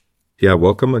Yeah,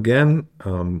 welcome again,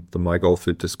 the Mike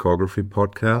Oldfield Discography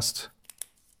Podcast.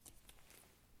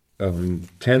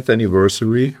 10th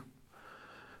anniversary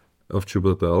of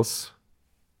Tubular Bells,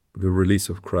 the release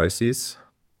of CRISES.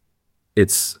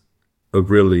 It's a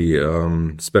really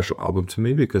special album to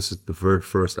me because it's the very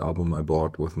first album I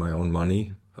bought with my own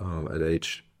money at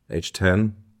age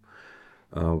 10.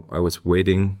 I was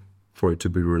waiting for it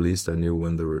to be released. I knew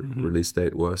when the release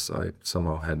date was. I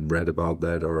somehow had read about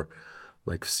that or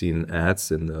like seen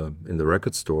ads in the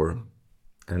record store,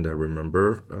 and I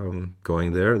remember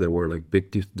going there. There were like big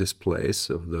displays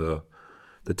of the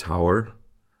tower,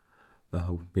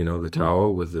 the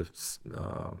tower with the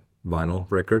vinyl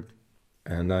record,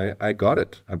 and I got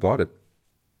it. I bought it.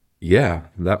 Yeah,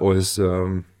 that was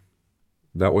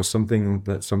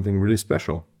something really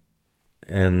special,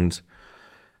 and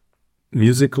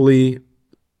musically,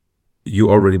 you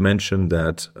already mentioned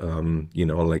that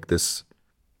like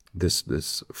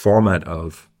this format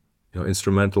of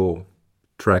instrumental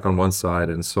track on one side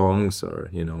and songs or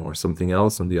something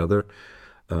else on the other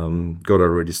got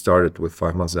already started with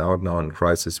 5 Months Out. Now in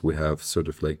CRISES we have sort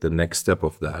of like the next step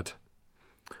of that,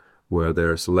 where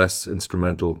there's less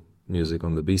instrumental music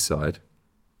on the B-side.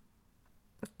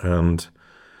 And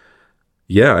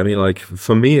yeah, I mean, like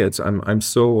for me I'm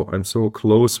so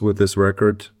close with this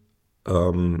record.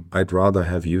 I'd rather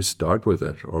have you start with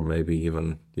it, or maybe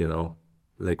even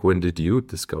like, when did you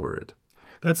discover it?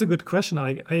 That's a good question.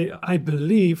 I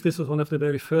believe this was one of the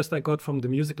very first I got from the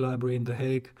music library in The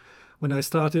Hague when I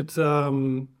started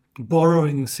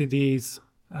borrowing CDs.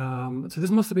 So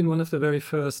this must have been one of the very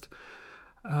first.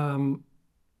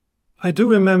 I do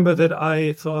remember that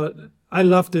I thought I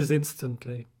loved this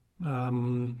instantly,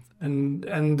 and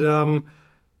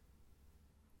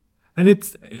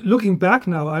it's, looking back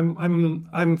now,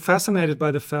 I'm fascinated by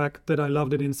the fact that I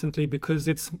loved it instantly, because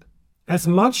it's, as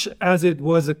much as it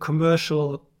was a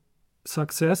commercial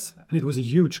success, and it was a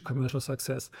huge commercial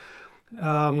success,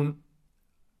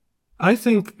 I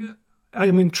think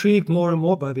I'm intrigued more and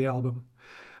more by the album.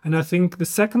 And I think the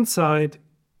second side,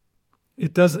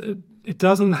 it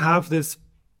doesn't have this,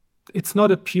 it's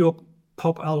not a pure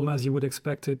pop album as you would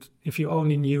expect it if you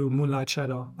only knew Moonlight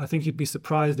Shadow. I think you'd be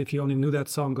surprised if you only knew that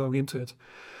song going into it.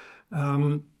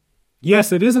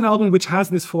 Yes, it is an album which has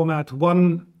this format,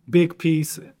 one big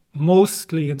piece,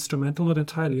 mostly instrumental, not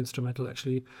entirely instrumental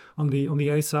actually, on the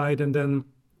A side, and then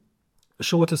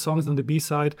shorter songs on the B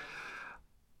side.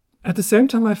 At the same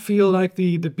time, I feel like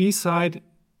the B side,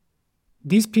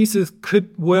 these pieces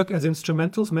could work as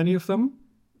instrumentals, many of them.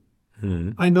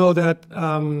 I know that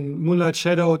Moonlight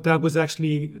Shadow,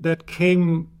 that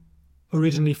came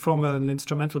originally from an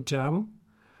instrumental jam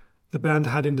the band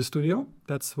had in the studio.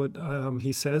 That's what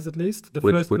he says, at least. The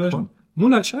first version. One?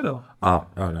 Moonlight Shadow.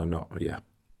 No, yeah.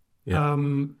 Yeah.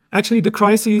 Actually, the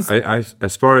CRISES. I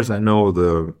as far as I know,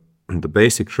 the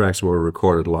basic tracks were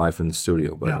recorded live in the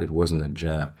studio, but it wasn't a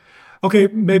jam. Okay,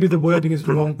 maybe the wording is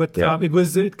wrong, but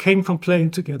it came from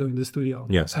playing together in the studio.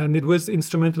 Yes, and it was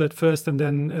instrumental at first, and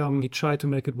then he tried to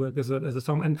make it work as a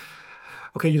song. And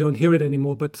okay, you don't hear it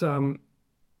anymore, but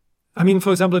I mean, for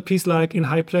example, a piece like "In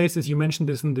High Places," you mentioned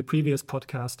this in the previous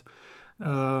podcast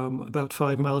about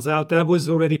 5 Miles Out. That was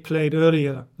already played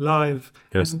earlier live.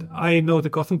 Yes, and I know the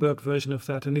Gothenburg version of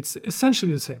that, and it's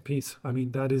essentially the same piece. I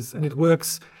mean, that is, and it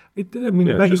works.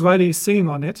 Maggie Riley is singing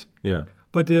on it. Yeah.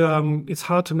 But it's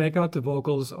hard to make out the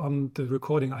vocals on the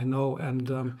recording, I know. And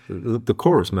the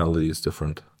chorus melody is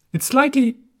different. It's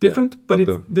slightly different, but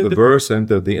the verse and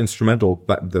the instrumental,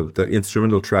 the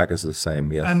instrumental track is the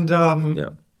same. Yes. And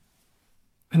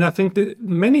and I think that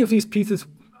many of these pieces,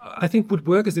 I think, would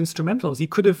work as instrumentals. He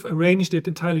could have arranged it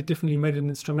entirely differently, made it an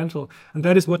instrumental, and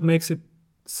that is what makes it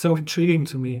so intriguing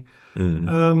to me.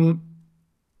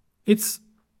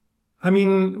 I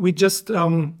mean, we just,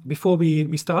 before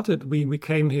we started, we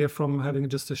came here from having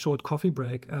just a short coffee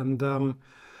break. And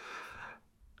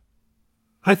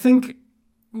I think,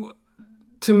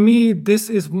 to me, this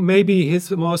is maybe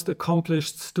his most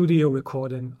accomplished studio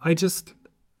recording.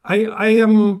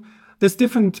 There's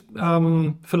different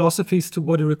philosophies to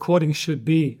what a recording should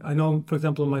be. I know, for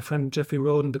example, my friend Jeffrey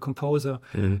Roden, the composer,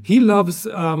 he loves,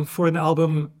 for an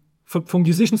album, for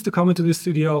musicians to come into the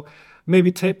studio,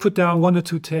 maybe put down 1 or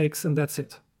 2 takes, and that's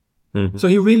it. So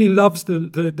he really loves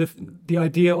the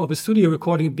idea of a studio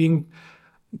recording being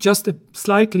just a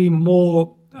slightly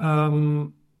more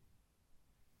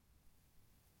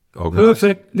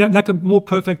perfect, like a more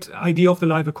perfect idea of the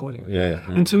live recording.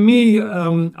 And to me,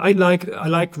 I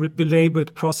like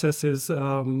belabored processes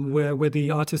where the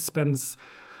artist spends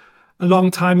a long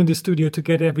time in the studio to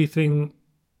get everything.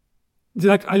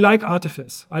 Like, I like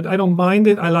artifice. I don't mind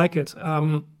it. I like it.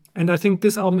 And I think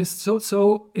this album is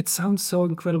so it sounds so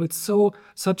incredible. It's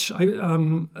such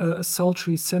a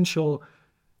sultry, sensual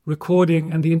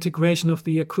recording, and the integration of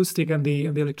the acoustic and the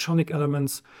electronic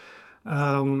elements.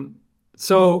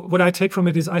 So what I take from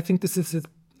it is I think this is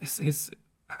his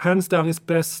hands down his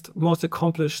best, most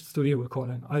accomplished studio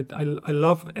recording. I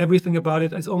love everything about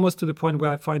it. It's almost to the point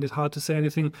where I find it hard to say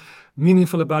anything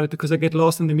meaningful about it because I get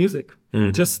lost in the music.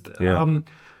 Just the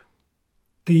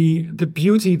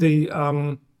beauty,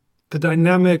 the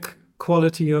dynamic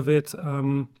quality of it,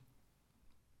 and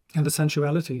the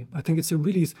sensuality. I think it's a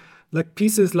really, like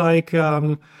pieces like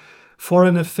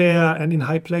Foreign Affair and In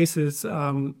High Places,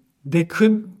 they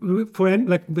could,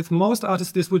 like with most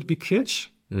artists, this would be kitsch.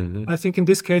 I think in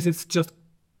this case, it's just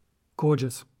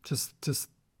gorgeous. Just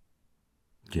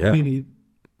really.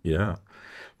 Yeah.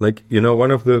 Like,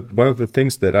 one of the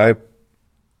things that I,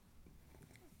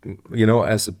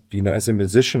 as a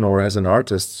musician or as an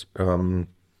artist,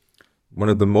 one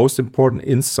of the most important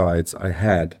insights I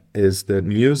had is that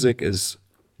music is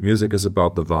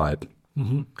about the vibe.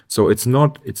 So it's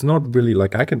not really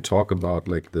like I can talk about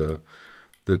like the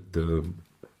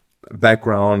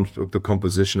background of the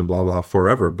composition and blah blah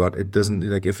forever, but it doesn't,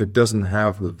 like, if it doesn't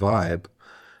have the vibe,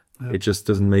 it just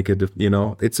doesn't make it.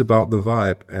 It's about the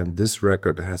vibe, and this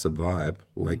record has a vibe,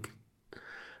 like,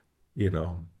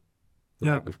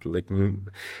 like, and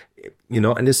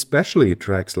especially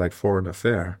tracks like Foreign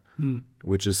Affair,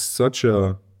 which is such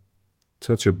a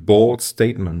bold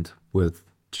statement with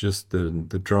just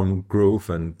the drum groove,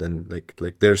 and then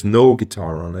like there's no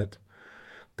guitar on it.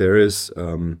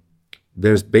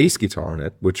 There's bass guitar on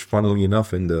it, which funnily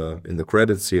enough in the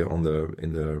credits here in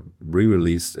the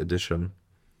re-release edition,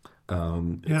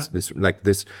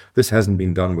 this hasn't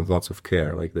been done with lots of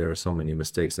care. Like, there are so many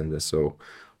mistakes in this, so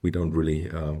we don't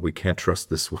really we can't trust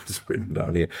this what's written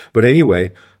down here. But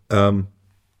anyway,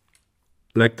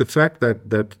 like the fact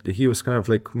that he was kind of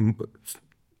like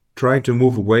trying to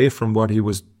move away from what he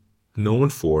was known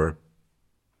for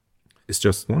is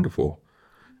just wonderful.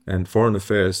 And Foreign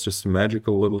Affair is just a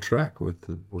magical little track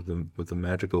with a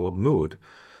magical mood.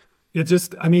 Yeah, there's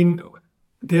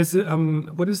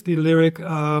what is the lyric?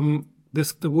 The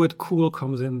word "cool"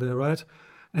 comes in there, right?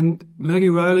 And Maggie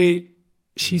Riley,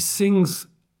 she sings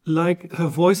like her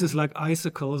voice is like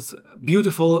icicles,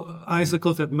 beautiful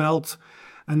icicles that melt,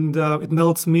 and it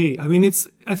melts me. I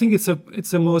think it's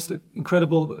a most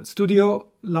incredible studio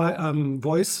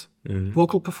voice,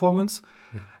 vocal performance,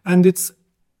 and it's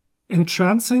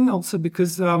entrancing also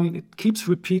because it keeps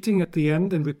repeating at the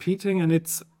end and repeating, and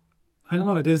it's, I don't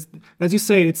know, it is, as you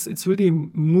say, it's really a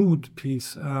mood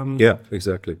piece. Yeah,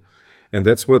 exactly. And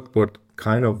that's what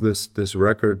kind of this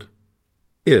record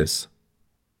is.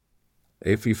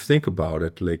 If you think about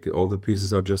it, like, all the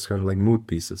pieces are just kind of like mood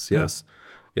pieces. Yes.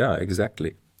 Yeah,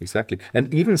 exactly.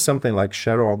 And even something like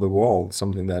Shadow on the Wall,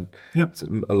 something that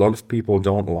a lot of people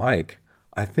don't like,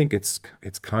 I think it's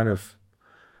kind of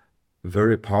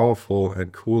very powerful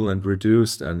and cool and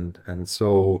reduced, and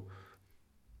so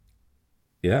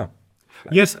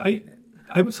yes, I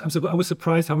was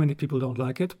surprised how many people don't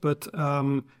like it, but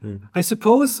I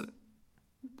suppose,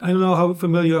 I don't know how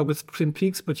familiar you are with Twin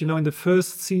Peaks, but in the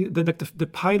first scene, the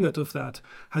pilot of that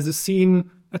has a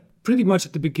scene pretty much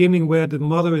at the beginning where the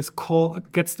mother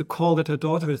gets the call that her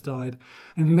daughter has died,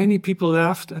 and many people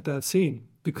laughed at that scene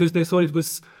because they thought it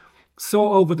was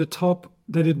so over the top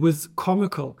that it was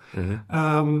comical.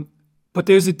 But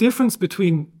there's a difference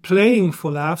between playing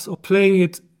for laughs or playing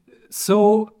it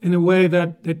so in a way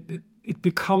that it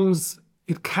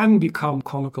can become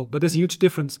comical. But there's a huge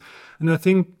difference. And I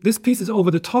think this piece is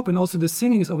over the top, and also the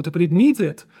singing is over the top, but it needs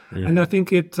it. And I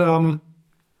think I'm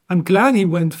glad he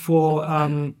went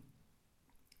for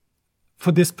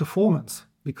this performance,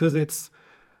 because it's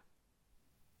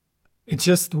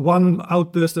just one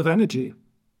outburst of energy.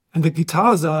 And the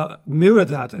guitars mirror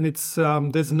that, and it's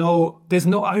there's no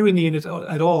irony in it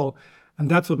at all,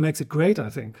 and that's what makes it great, I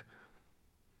think.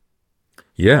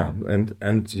 Yeah, and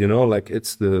like,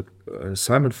 it's the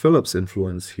Simon Phillips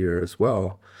influence here as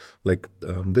well. Like,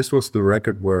 this was the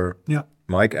record where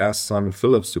Mike asked Simon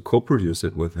Phillips to co-produce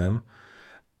it with him,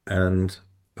 and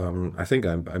I think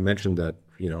I mentioned that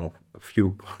a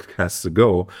few podcasts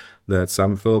ago, that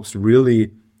Simon Phillips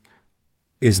really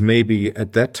is maybe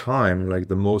at that time like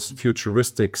the most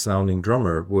futuristic sounding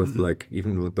drummer, with like,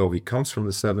 even though he comes from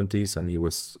the 70s and he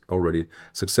was already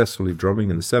successfully drumming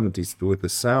in the 70s, with a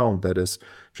sound that is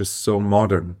just so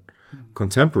modern,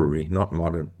 contemporary, not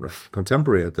modern,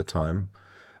 contemporary at the time,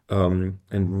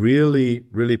 and really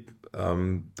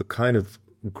the kind of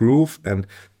groove and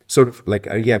sort of like,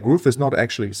 groove is not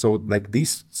actually, so like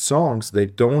these songs, they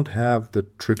don't have the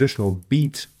traditional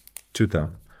beat to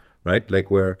them. right? Like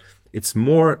where it's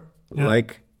more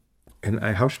like, and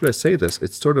how should I say this?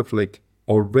 It's sort of like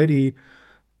already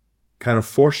kind of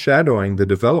foreshadowing the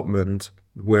development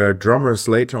where drummers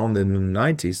later on in the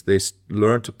 90s, they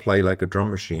learned to play like a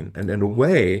drum machine. And in a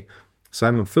way,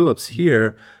 Simon Phillips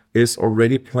here is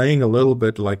already playing a little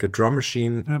bit like a drum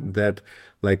machine that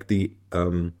like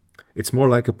it's more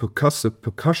like a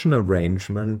percussion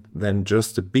arrangement than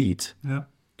just a beat. Yeah.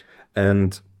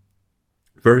 And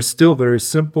still very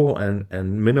simple and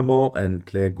minimal and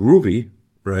groovy,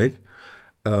 right?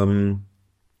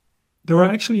 There are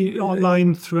actually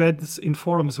online threads in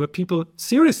forums where people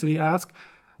seriously ask,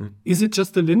 is it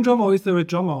just the Lindrum or is there a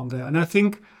drummer on there? And I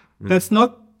think that's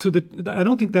not I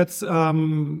don't think that's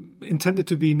intended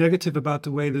to be negative about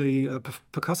the way the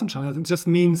percussion channel. It just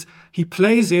means he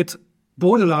plays it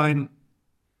borderline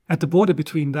at the border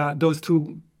between those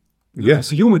two, the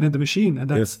human and the machine, and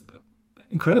that's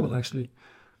incredible, actually.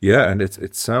 Yeah, and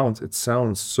it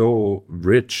sounds so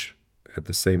rich at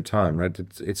the same time, right?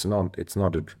 It's not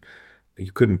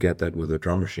you couldn't get that with a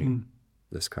drum machine,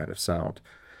 this kind of sound.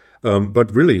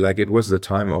 But really, like it was the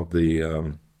time of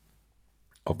the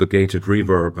gated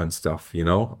reverb and stuff, you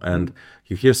know, and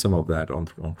you hear some of that on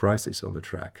CRISES on the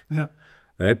track. Yeah.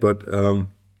 Right, but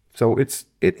so it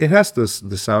has the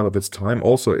sound of its time.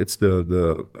 Also, it's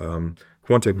the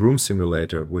Quantec Room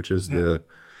Simulator, which is the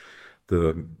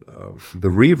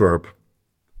reverb.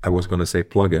 I was going to say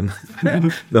plugin.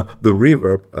 the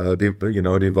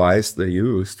reverb, device they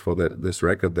used for this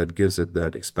record that gives it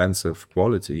that expansive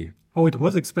quality. Oh, it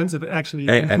was expensive, actually.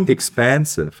 And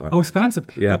expansive. Oh, expansive.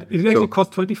 Yeah. It actually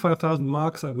cost 25,000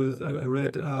 marks, I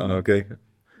read. Okay.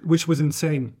 Which was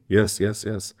insane. Yes.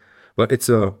 But it's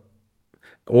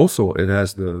also it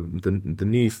has the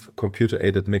Neve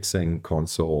computer-aided mixing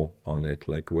console on it,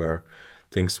 like where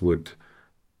things would,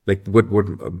 like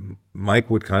Mike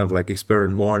would kind of like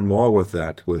experiment more and more with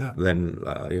that, then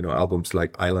albums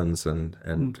like Islands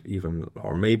and even,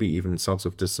 or maybe even Sounds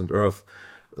of Distant Earth,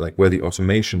 like where the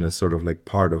automation is sort of like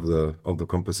part of the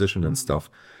composition and stuff.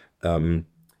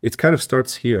 It kind of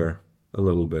starts here a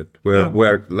little bit,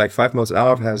 where like 5 Miles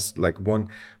Out has like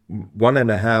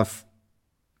 1.5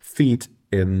 feet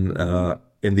in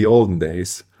the olden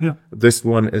days. Yeah. This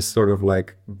one is sort of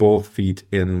like both feet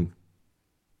in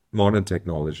modern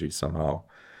technology somehow,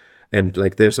 and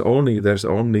like there's only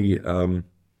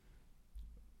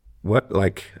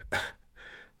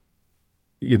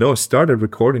started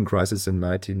recording CRISES in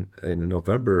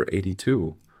November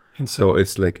 82. So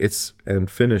it's like and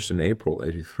finished in April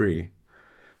 83.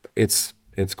 It's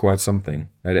quite something,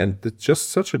 right? And it's just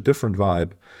such a different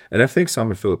vibe, and I think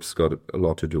Simon Phillips got a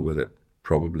lot to do with it,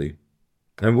 probably.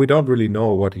 And we don't really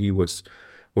know what he was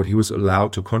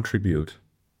allowed to contribute.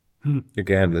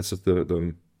 Again, this is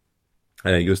the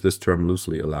and I use this term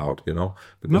loosely, allowed,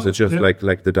 because it's just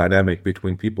like the dynamic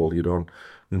between people. You don't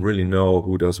really know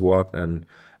who does what and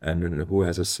who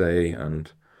has a say,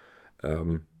 and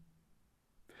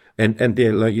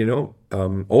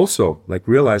also like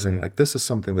realizing like this is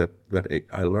something that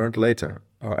I learned later,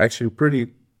 actually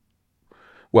pretty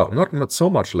well, not so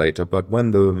much later, but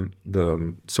when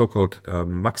the so-called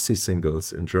maxi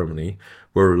singles in Germany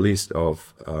were released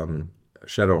of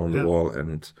Shadow on the Wall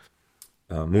and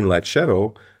Moonlight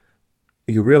Shadow,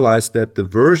 you realize that the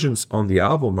versions on the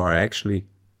album are actually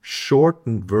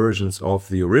shortened versions of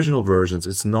the original versions.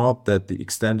 It's not that the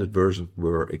extended versions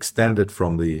were extended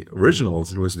from the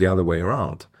originals, it was the other way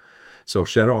around. So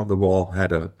Shadow on the Wall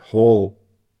had a whole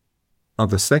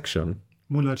other section.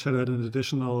 Moonlight Shadow had an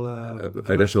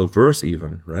additional verse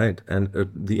even, right? And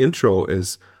the intro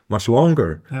is much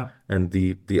longer. Yeah. And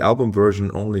the album version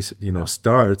only,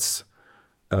 starts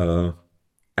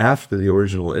after the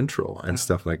original intro and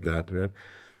stuff like that, right?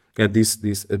 And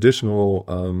these additional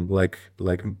like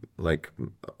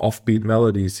offbeat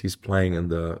melodies he's playing in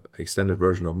the extended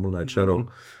version of Moonlight Shadow,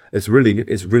 it's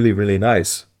really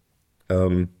nice.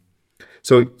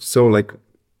 So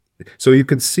you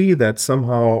can see that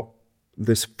somehow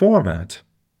this format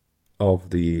of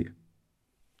the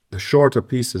shorter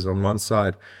pieces on one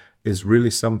side is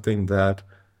really something that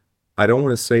I don't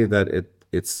want to say that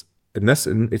it's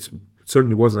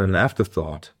certainly wasn't an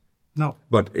afterthought. No.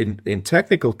 But in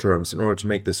technical terms, in order to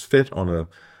make this fit on a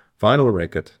vinyl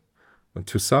record on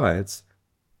two sides,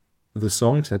 the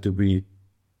songs had to be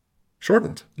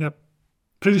shortened. Yep.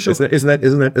 Pretty sure. Isn't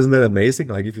that amazing?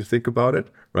 Like if you think about it,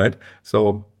 right?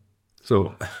 So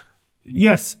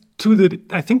yes,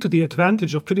 I think to the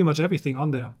advantage of pretty much everything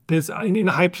on there. There's in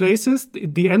high places,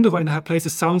 the end of In High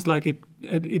Places sounds like it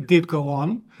it did go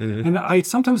on, and I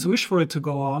sometimes wish for it to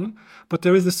go on. But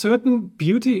there is a certain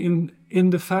beauty in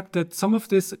the fact that some of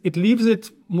this, it leaves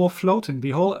it more floating.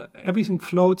 Everything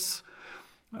floats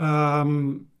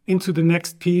into the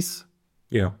next piece.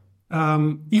 Yeah.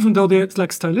 Even though it's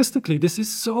like stylistically, this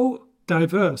is so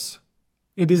diverse.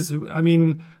 It is. I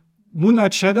mean,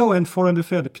 Moonlight Shadow and Foreign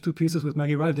Affair, the two pieces with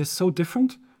Maggie Ryle, they're so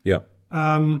different. Yeah.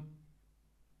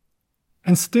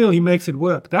 And still he makes it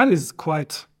work. That is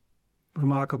quite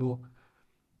remarkable.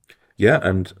 Yeah,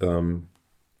 and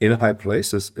In High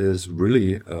Places is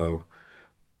really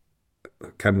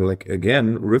kind of like,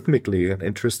 again, rhythmically an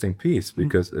interesting piece,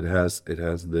 because it has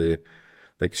the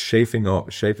like shaving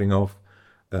off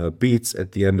beats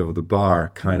at the end of the bar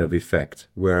kind of effect,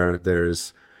 where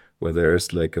there's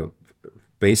like a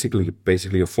basically a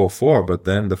 4/4, but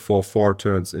then the 4/4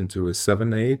 turns into a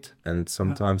 7/8 and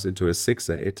sometimes into a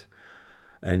 6/8,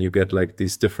 and you get like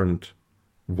these different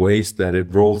ways that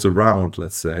it rolls around,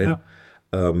 let's say.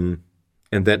 And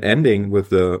then ending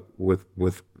with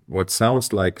what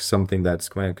sounds like something that's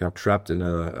kind of trapped in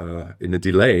a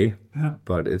delay,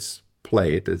 but it's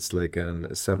played. It's like a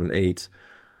 7/8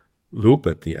 loop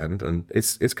at the end, and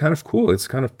it's kind of cool. It's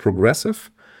kind of progressive,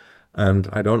 and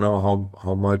I don't know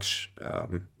how much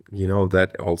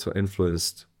that also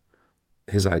influenced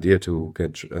his idea to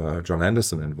get John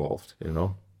Anderson involved. I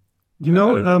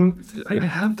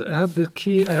have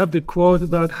the quote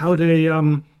about how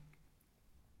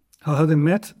they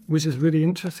met, which is really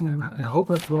interesting. I hope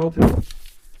I wrote it.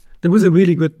 There was a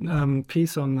really good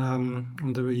piece on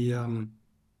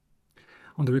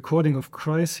the recording of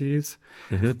CRISES.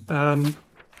 I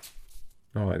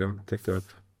don't think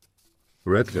I've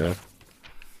read that.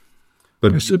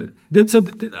 But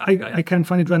I can't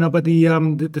find it right now. But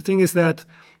the thing is that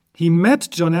he met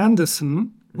John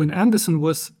Anderson when Anderson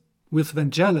was with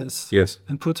Vangelis. Yes.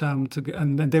 And put him together,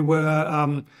 and then they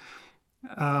were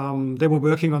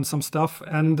working on some stuff,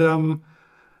 and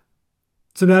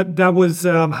so that was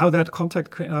how that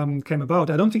contact came about.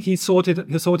 I don't think he sought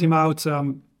him out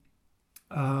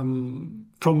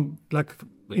from like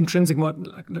intrinsic,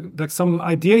 like some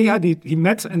idea he had. He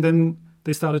met, and then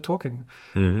they started talking.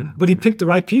 But he picked the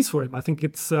right piece for him. I think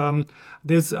it's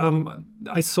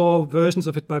I saw versions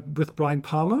of it with Brian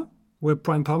Palmer, where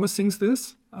Brian Palmer sings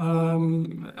this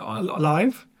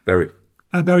live.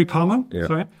 Barry Palmer. Yeah.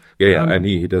 Sorry. Yeah, and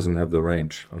he doesn't have the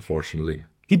range, unfortunately.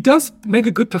 He does make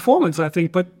a good performance, I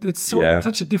think, but it's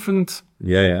such a different.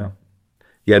 Yeah.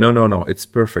 No. It's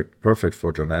perfect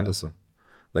for John Anderson.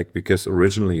 Like, because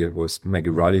originally it was Maggie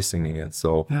Riley singing it,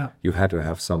 so you had to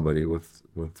have somebody with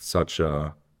such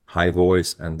a high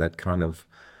voice and that kind of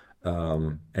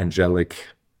angelic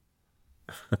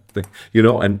thing,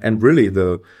 and really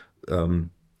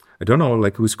I don't know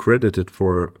like who's credited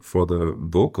for the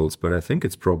vocals, but I think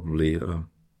it's probably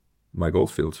Mike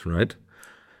Oldfield, right?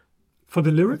 For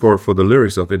the lyrics? For the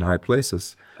lyrics of In High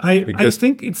Places. I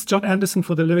think it's John Anderson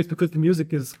for the lyrics, because the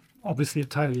music is obviously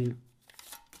entirely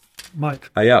Mike.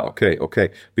 Okay.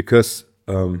 Because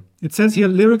it says here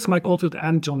lyrics Mike Oldfield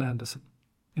and John Anderson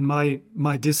in my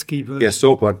disky version. Yeah,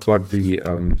 so but the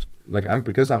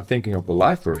because I'm thinking of the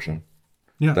live version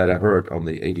that I heard on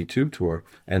the '82 tour,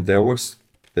 and there were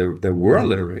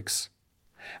lyrics.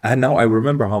 And now I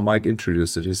remember how Mike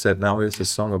introduced it. He said, "Now here's a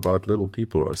song about little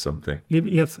people or something."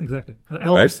 Yes, exactly.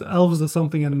 Elves or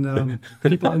something, and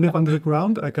people live under the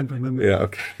ground. I can't remember. Yeah,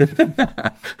 okay.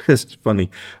 It's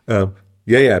funny.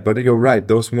 Yeah, but you're right.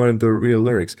 Those weren't the real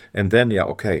lyrics. And then,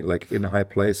 like In High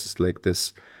Places, like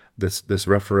this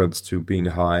reference to being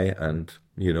high, and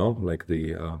like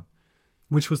the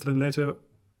which was then later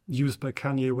used by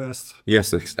Kanye West.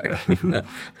 Yes, exactly.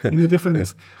 In a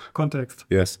different context.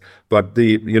 Yes, but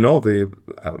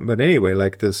but anyway,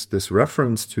 like this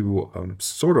reference to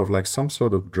sort of like some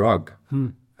sort of drug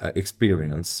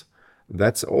experience.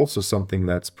 That's also something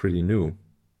that's pretty new.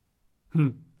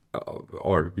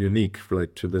 Or unique,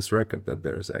 like to this record, that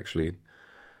there is actually,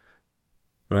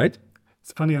 right?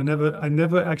 It's funny. I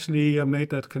never actually made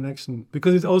that connection,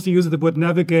 because it also uses the word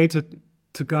navigated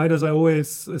to guide us. I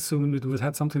always assumed it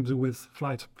had something to do with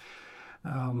flight.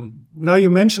 Now you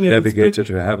mention it. Navigated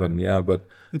to heaven, but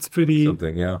it's pretty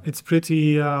something, It's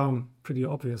pretty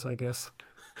obvious, I guess.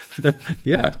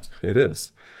 Yeah, it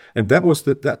is, and that was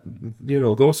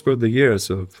those were the years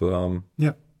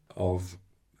of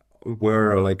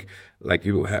where like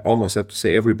you almost have to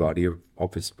say everybody,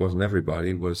 obviously it wasn't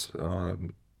everybody, was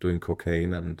doing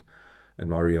cocaine and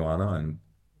marijuana, and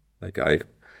like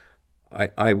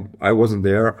I wasn't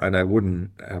there, and I wouldn't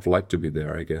have liked to be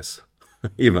there, I guess.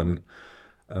 Even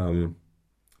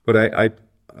but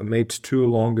made 2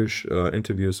 longish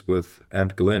interviews with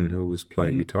Ant Glynn, who was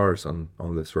playing guitars on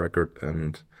this record,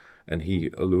 and he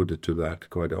alluded to that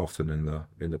quite often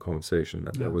in the conversation,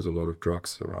 that there was a lot of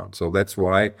drugs around. So that's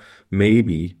why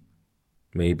maybe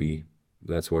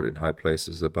that's what In High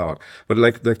Places is about. But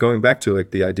like going back to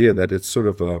like the idea that it's sort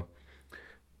of a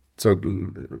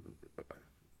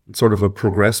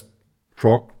progressed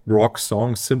rock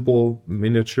song, simple,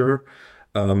 miniature,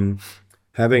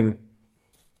 having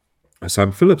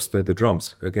Simon Phillips play the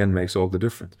drums again makes all the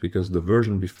difference, because the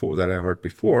version before that I heard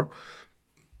before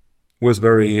was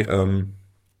very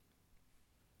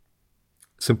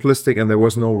simplistic and there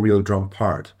was no real drum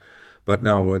part. But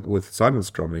now with Simon's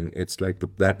drumming, it's like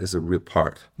that is a real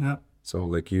part. Yeah. So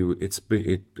like it's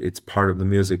part of the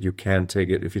music. You can't take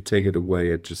it. If you take it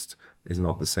away, it just is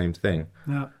not the same thing.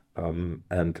 Yeah.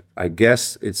 And I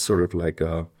guess it's sort of like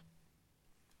a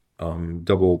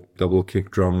double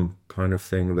kick drum kind of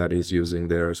thing that he's using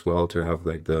there as well, to have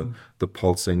like the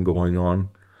pulsing going on,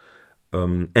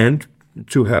 and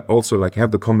to have also like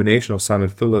have the combination of Simon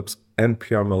Phillips and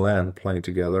Pierre Milan playing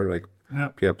together, like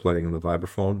Pierre playing the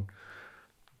vibraphone.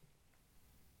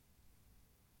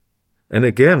 And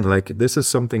again, like this is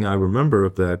something I remember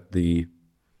that the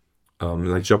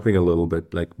like jumping a little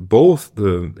bit, like both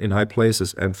the In High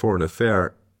Places and For an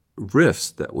Affair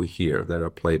riffs that we hear that are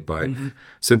played by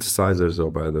synthesizers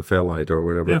or by the Fairlight or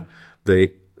whatever,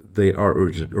 they are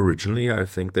originally, I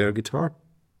think, they're guitar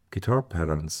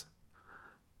patterns.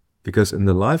 Because in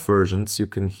the live versions, you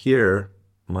can hear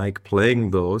Mike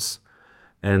playing those,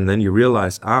 and then you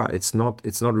realize, it's not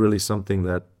really something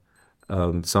that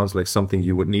sounds like something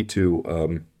you would need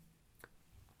to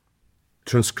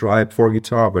transcribe for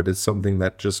guitar, but it's something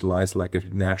that just lies like a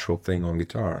natural thing on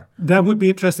guitar. That would be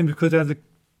interesting, because as a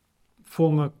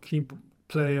former keyboard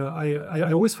player,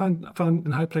 I always found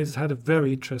In High Places had a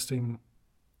very interesting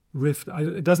riff.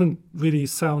 It doesn't really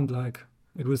sound like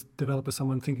it was developed by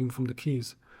someone thinking from the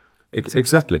keys.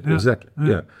 Exactly.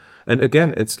 Yeah. And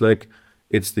again, it's like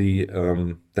it's the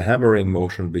hammering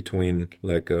motion between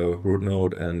like a root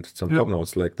note and some top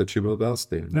notes, like the Tubular Bells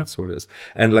theme. That's what it is.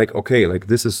 And like, okay, like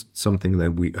this is something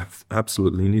that we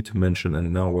absolutely need to mention,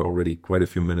 and now we're already quite a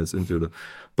few minutes into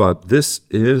but this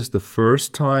is the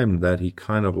first time that he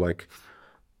kind of like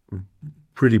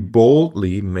pretty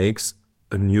boldly makes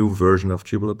a new version of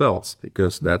Tubular Bells,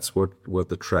 because that's what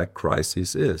the track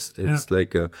Crises is. It's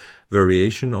like a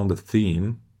variation on the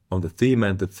theme and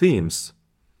the themes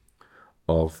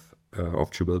of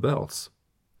Tubular Bells.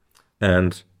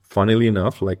 And funnily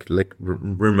enough, like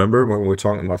remember when we were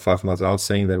talking about 5 Miles Out,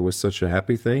 saying that it was such a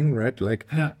happy thing, right? Like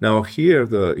now here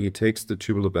he takes the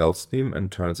Tubular Bells theme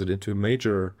and turns it into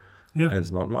major, and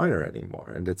it's not minor anymore,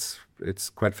 and it's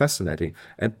quite fascinating.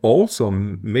 And also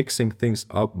mixing things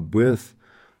up with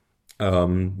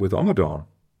Omadon.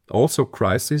 Also,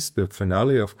 Crises, the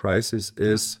finale of Crises,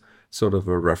 is sort of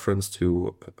a reference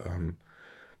to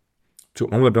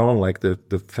Omadon, like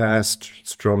the fast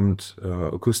strummed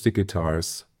acoustic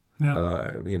guitars,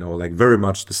 like very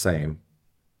much the same,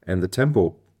 and the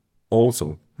tempo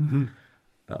also.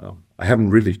 I haven't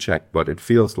really checked, but it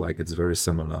feels like it's very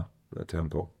similar, the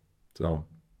tempo. So.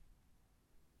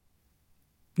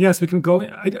 Yes, we can go.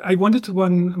 I wanted to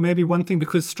one thing,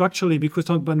 because structurally, because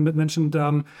Tom mentioned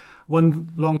one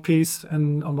long piece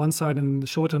and on one side and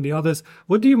short on the others.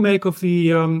 What do you make of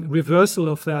the reversal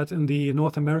of that in the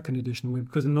North American edition?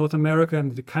 Because in North America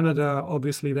and Canada,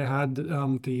 obviously they had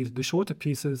the shorter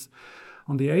pieces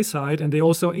on the A side, and they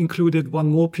also included one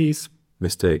more piece.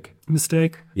 Mistake.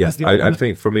 Yes, I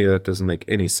think for me that doesn't make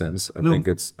any sense. I think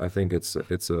it's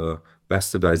a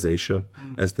bastardization,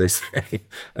 as they say.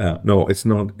 No, it's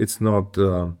not. It's not.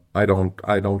 I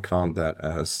don't count that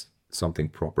as something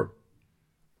proper.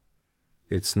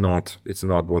 It's not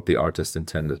what the artist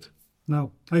intended.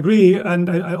 No, I agree, and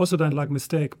I also don't like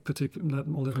Mistake particularly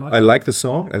all that much. I like the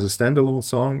song as a standalone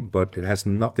song, but it has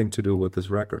nothing to do with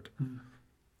this record.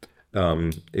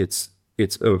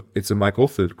 It's a Mike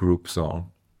Oldfield group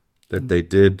song that they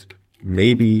did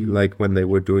maybe like when they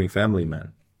were doing Family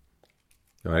Man,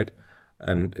 right?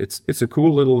 And it's a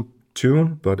cool little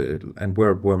tune, but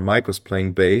where Mike was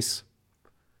playing bass,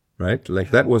 right? Like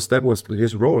that was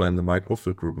his role in the Mike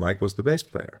Oldfield group. Mike was the bass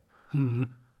player, and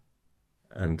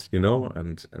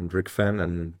and Rick Fenn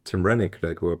and Tim Rennick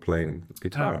like were playing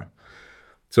guitar.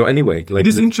 So anyway, like it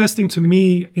is interesting to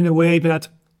me in a way that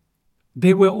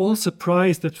they were all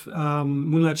surprised that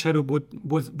Moonlight Shadow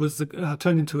was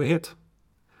turned into a hit.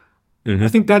 I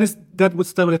think that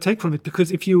was what I take from it,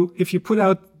 because if you put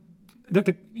out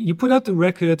you put out the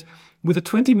record with a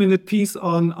 20-minute piece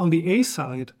on the A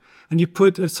side, and you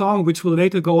put a song which will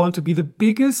later go on to be the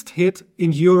biggest hit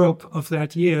in Europe of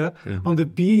that year on the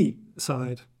B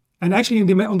side. And actually,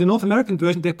 on the North American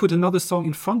version, they put another song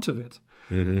in front of it.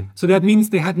 So that means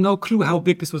they had no clue how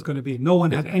big this was going to be. No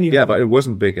one had any idea. Yeah, but it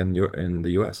wasn't big in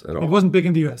the US at all. It wasn't big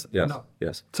in the US. Yes, no.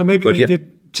 yes. So maybe they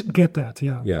did get that,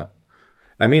 yeah. Yeah.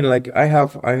 I mean, like, I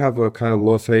have a kind of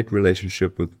love-hate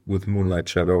relationship with Moonlight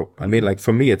Shadow. I mean, like,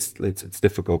 for me, it's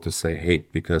difficult to say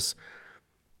hate, because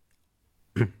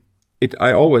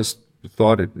I always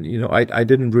thought it, I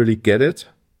didn't really get it,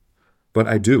 but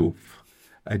I do,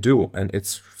 and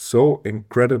it's so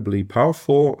incredibly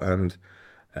powerful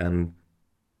and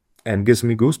gives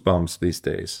me goosebumps these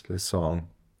days, this song,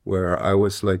 where I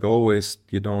was like always,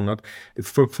 not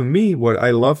for me, what I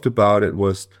loved about it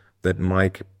was that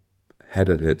Mike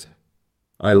headed it.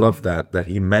 I love that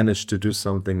he managed to do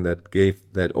something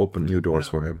that opened new doors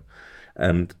for him,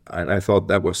 and I thought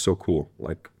that was so cool.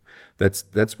 Like,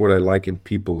 that's what I like in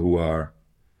people who are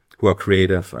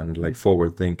creative and like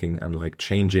forward thinking and like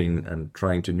changing and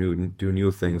trying to do new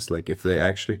things. Like, if they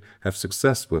actually have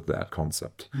success with that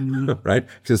concept, right?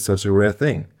 Because it's such a rare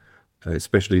thing,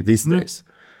 especially these days,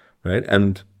 right?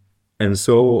 And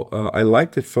so I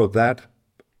liked it for that,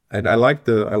 and I liked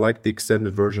the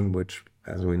extended version, which,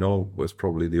 as we know, was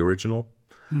probably the original.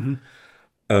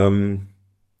 I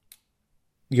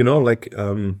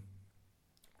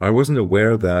wasn't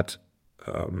aware that.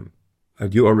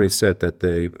 You already said that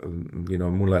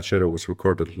Moonlight Shadow was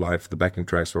recorded live. The backing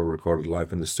tracks were recorded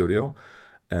live in the studio,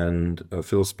 and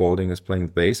Phil Spalding is playing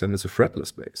the bass, and it's a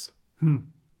fretless bass.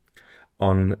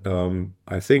 I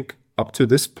think up to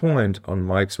this point on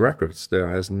Mike's records, there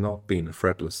has not been a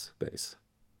fretless bass.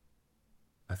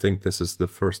 I think this is the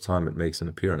first time it makes an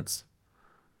appearance.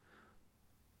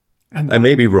 And I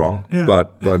may be wrong,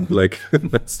 but like,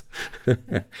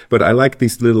 but I like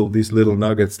these little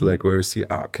nuggets, like, where you see,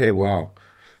 okay, wow,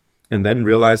 and then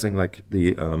realizing like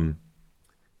the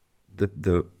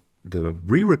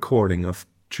re-recording of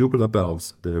Tubular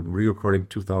Bells, the re-recording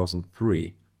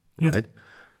 2003, right,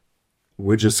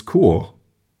 which is cool,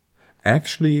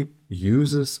 actually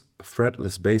uses a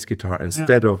fretless bass guitar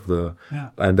instead of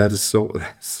and that is so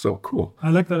cool. I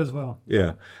like that as well.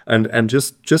 Yeah, and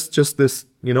just this,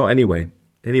 Anyway,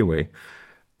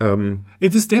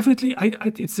 it is definitely.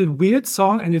 It's a weird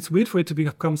song, and it's weird for it to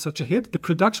become such a hit. The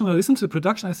production. When I listen to the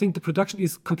production, I think the production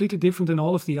is completely different than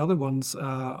all of the other ones,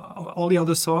 all the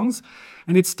other songs.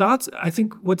 And it starts. I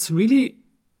think what's really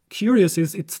curious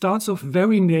is it starts off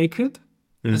very naked.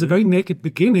 There's a very naked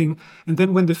beginning, and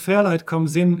then when the Fairlight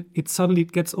comes in, it suddenly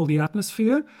gets all the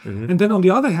atmosphere. And then on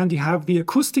the other hand, you have the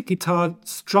acoustic guitar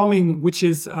strumming, which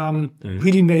is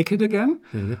really naked again,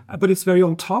 but it's very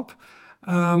on top.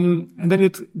 And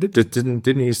then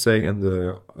didn't he say in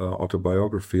the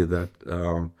autobiography that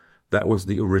that was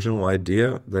the original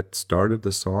idea that started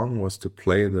the song, was to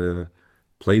play the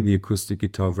acoustic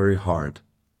guitar very hard?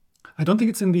 I don't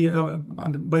think it's in the,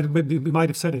 but we might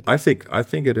have said it. I think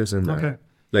it is in there. Okay.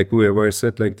 Like, where I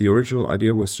said, like, the original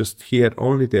idea was just, he had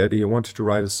only the idea, he wanted to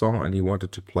write a song, and he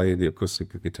wanted to play the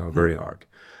acoustic guitar very hard.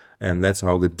 And that's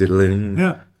how the diddling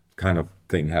kind of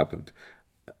thing happened.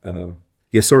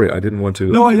 Sorry, I didn't want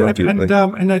to. No,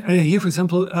 and I hear, for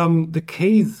example, the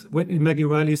K's, in Maggie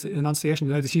Riley's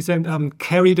enunciation, she said,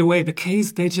 carried away. The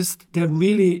K's, they're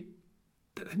really,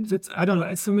 I don't know,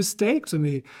 it's a mistake to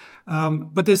me.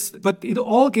 But it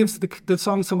all gives the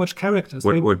song so much character.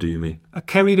 So what do you mean?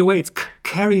 Carried away. It's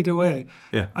carried away.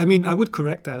 Yeah. I mean, I would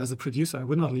correct that as a producer. I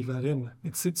would not leave that in.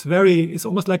 It's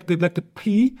almost like the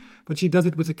P, but she does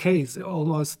it with the K's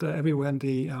almost everywhere in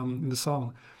the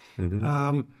song.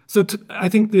 I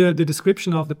think the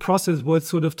description of the process was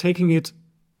sort of taking it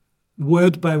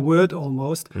word by word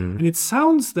almost, and it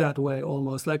sounds that way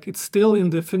almost, like it's still in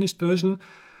the finished version.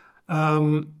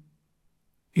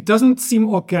 It doesn't seem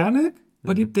organic,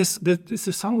 but this is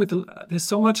a song with there's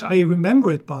so much I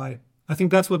remember it by. I think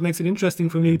that's what makes it interesting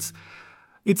for me.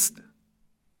 It's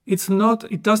not.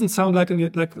 It doesn't sound like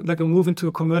a move into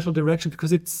a commercial direction,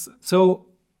 because it's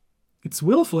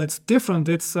willful. It's different.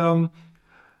 It's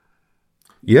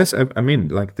Yes, I mean,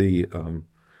 like this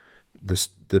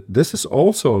is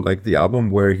also like the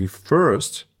album where he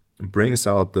first brings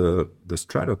out the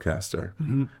Stratocaster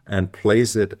and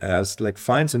plays it as, like,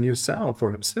 finds a new sound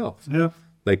for himself. Yeah.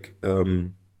 Like,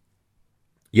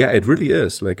 it really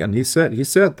is. Like, and he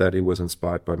said that he was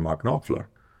inspired by Mark Knopfler,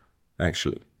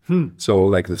 actually. So,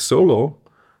 like, the solo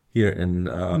here in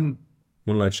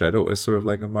Moonlight Shadow is sort of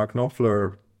like a Mark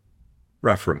Knopfler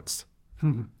reference.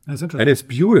 That's interesting. And it's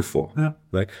beautiful. Yeah.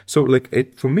 Like so, like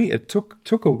it for me, it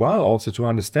took a while also to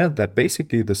understand that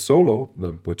basically the solo,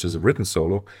 which is a written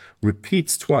solo,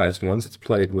 repeats twice. Once it's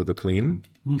played with a clean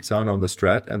sound on the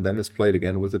Strat, and then it's played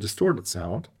again with a distorted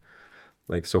sound.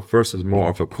 Like so, first is more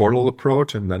of a chordal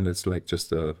approach, and then it's like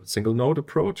just a single note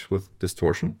approach with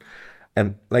distortion.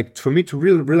 And like for me to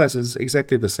really realize it's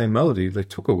exactly the same melody, it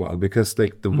took a while because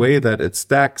like the way that it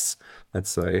stacks, let's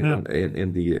say,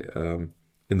 in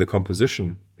the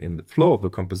composition, in the flow of the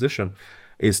composition,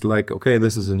 is like, okay,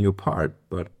 this is a new part,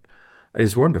 but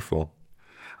it's wonderful.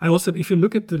 I also, if you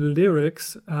look at the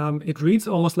lyrics, it reads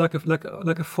almost like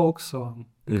a folk song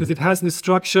because it has this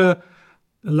structure,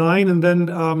 a line, and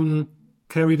then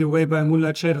carried away by a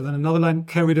moonlight shadow, then another line,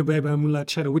 carried away by a moonlight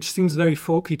shadow, which seems very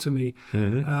folky to me.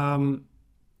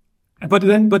 But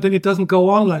then it doesn't go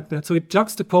on like that. So it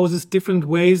juxtaposes different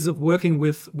ways of working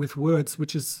with words,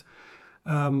 which is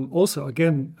also,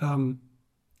 again,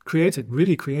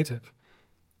 really creative.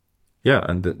 Yeah,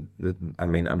 and I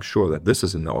mean, I'm sure that this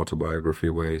is in the autobiography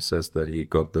where he says that he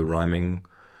got the rhyming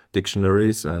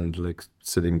dictionaries and like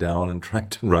sitting down and trying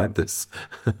to write this.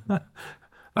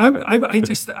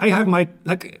 I have my,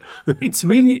 like, it's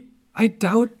really, I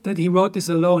doubt that he wrote this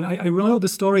alone. I know the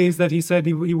story is that he said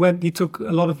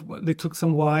they took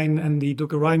some wine and he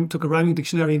took a rhyming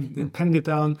dictionary and penned it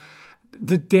down.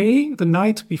 The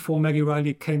night before Maggie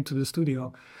Riley came to the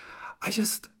studio,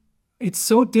 it's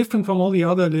so different from all the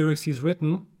other lyrics he's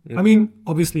written. Yeah. I mean,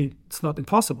 obviously it's not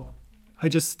impossible. I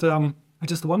just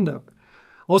wonder.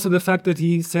 Also the fact that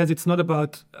he says it's not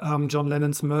about John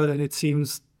Lennon's murder, and it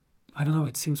seems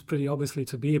pretty obviously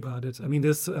to be about it. I mean,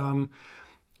 there's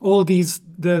all these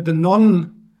the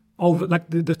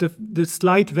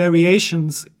slight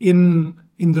variations in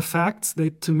the facts.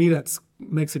 To me, that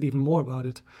makes it even more about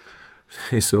it.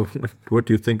 So, what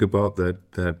do you think about that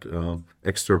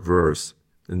extra verse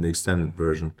in the extended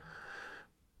version?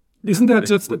 Isn't that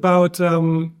just about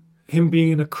him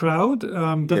being in a crowd?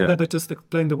 Doesn't that just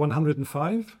explain the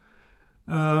 105?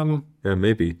 Yeah,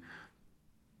 maybe.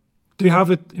 Do we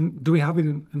have it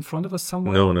in front of us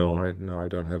somewhere? No, I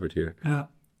don't have it here. Yeah.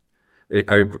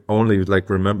 I only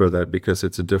remember that because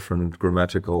it's a different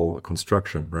grammatical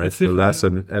construction, right? The last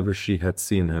time ever she had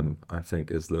seen him, I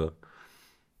think, is the.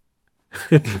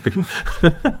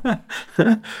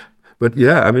 But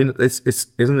yeah, I mean,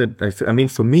 isn't it? I mean,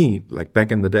 for me, like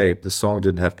back in the day, the song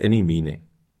didn't have any meaning.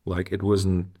 Like it was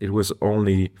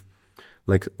only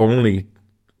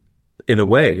in a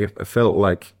way, it felt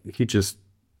like he just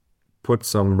put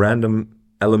some random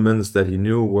elements that he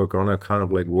knew were gonna kind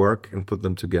of like work and put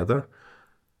them together.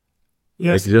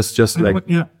 Yes. Like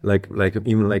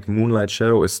even like Moonlight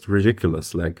Shadow is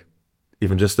ridiculous. Like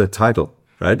even just the title,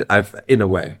 right? In a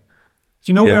way.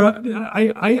 You know, where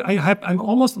I'm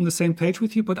almost on the same page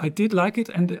with you, but I did like it,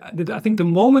 and I think the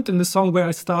moment in the song where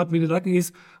I start really liking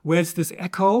is where it's this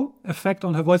echo effect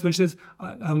on her voice, which is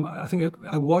I think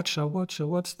I watch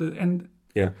the end.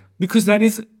 Yeah. Because that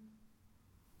is,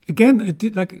 again,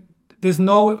 there's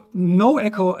no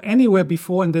echo anywhere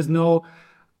before, and there's no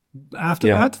after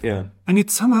that. Yeah. And it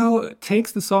somehow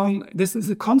takes the song. This is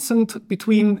a constant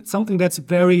between something that's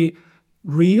very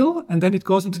real, and then it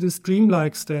goes into this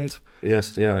dreamlike state.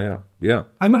 Yes, yeah.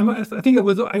 I think I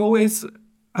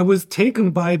was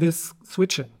taken by this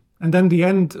switching, and then the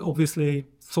end obviously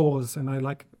soars, and I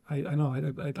like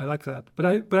that. But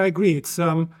I agree, it's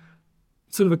sort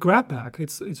of a grab bag.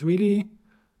 It's really.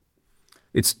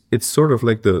 It's sort of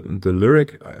like the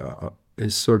lyric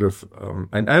is sort of,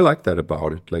 and I like that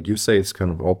about it. Like you say, it's kind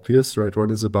of obvious, right,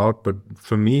 what it's about. But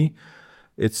for me,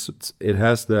 it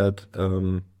has that.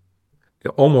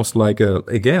 Almost like a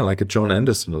John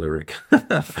Anderson lyric,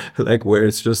 like where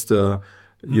it's just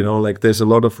like there's a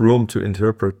lot of room to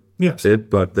interpret it,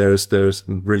 but there's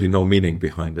really no meaning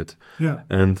behind it. Yeah,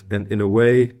 and in a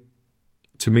way,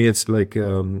 to me, it's like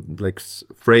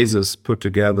phrases put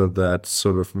together that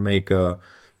sort of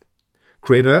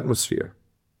create an atmosphere,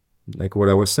 like what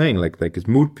I was saying, like it's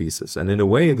mood pieces, and in a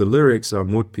way, the lyrics are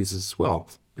mood pieces as well,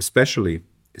 especially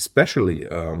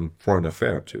for an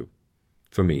affair too,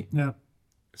 for me. Yeah.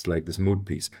 It's like this mood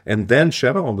piece, and then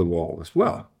Shadow on the Wall as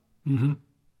well,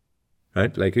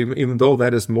 right? Like even though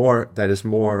that is more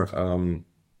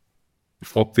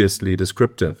obviously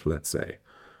descriptive, let's say,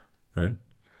 right?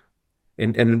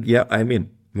 And yeah, I mean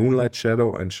Moonlight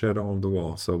Shadow and Shadow on the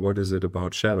Wall. So what is it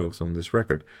about shadows on this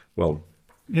record? Well,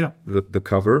 yeah, the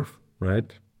cover,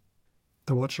 right?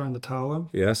 The Watcher on the Tower.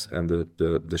 Yes, and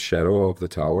the shadow of the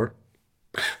tower.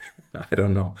 I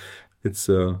don't know. It's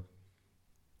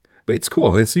But it's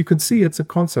cool. As you can see, it's a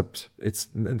concept.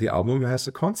 The album has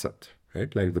a concept,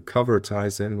 right? Like the cover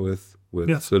ties in with with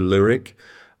Yes. the lyric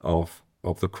of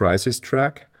the CRISES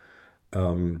track.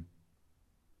 You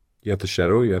have the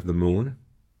shadow, you have the moon.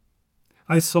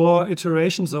 I saw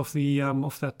iterations of the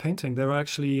of that painting. There are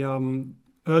actually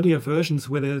earlier versions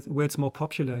where it's more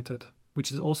populated,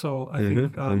 which is also, I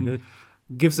think,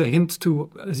 gives a hint to,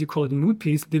 as you call it, a mood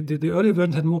piece. The earlier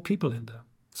version had more people in there.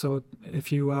 So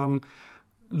if you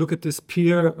look at this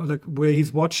pier, like where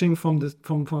he's watching from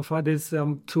far, there's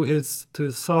to his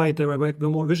side, there were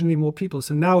originally more people.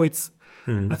 So now it's,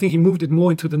 I think he moved it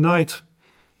more into the night,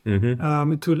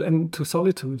 into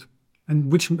solitude,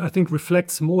 and which I think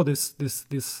reflects more this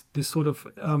sort of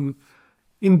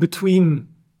in between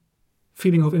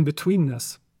feeling of in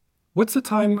betweenness. What's the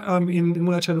time in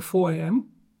Moonlight Shadow? 4 a.m.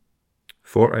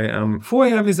 4 a.m. 4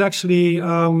 a.m. is actually in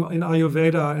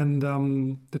Ayurveda,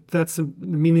 and that's a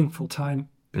meaningful time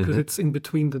because it's in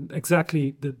between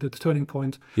the turning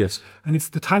point. Yes. And it's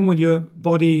the time when your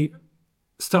body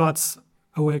starts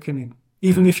awakening.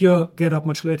 Even if you get up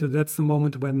much later, that's the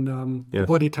moment when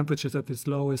body temperature is at its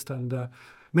lowest, and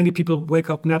many people wake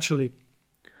up naturally.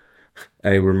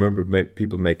 I remember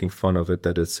people making fun of it,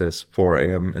 that it says 4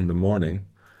 a.m. in the morning,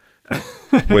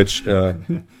 which,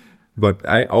 but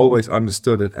I always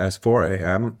understood it as 4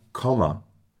 a.m., comma,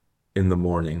 in the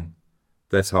morning.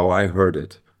 That's how I heard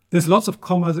it. There's lots of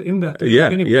commas in that. Yeah,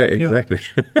 exactly.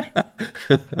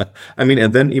 I mean,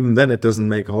 and then even then it doesn't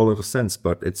make a whole lot of sense,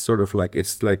 but it's sort of like,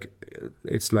 it's like,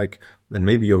 and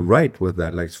maybe you're right with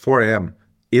that, like it's 4 a.m.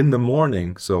 in the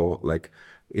morning. So like,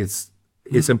 it's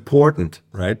important,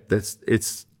 right? Yes.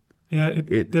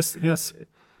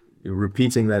 You're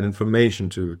repeating that information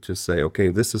to say, okay,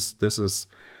 this is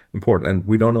important, and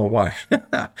we don't know why.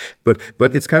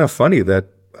 but it's kind of funny that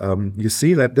you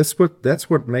see that that's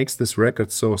what makes this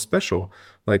record so special.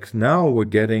 Like now we're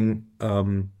getting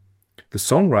the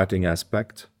songwriting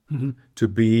aspect to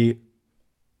be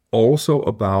also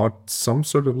about some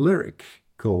sort of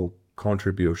lyrical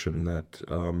contribution that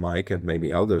Mike and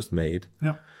maybe others made.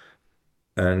 Yeah.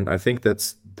 And I think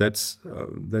that's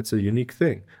a unique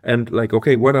thing. And like,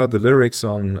 okay, what are the lyrics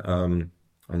on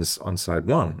side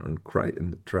one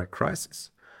in the track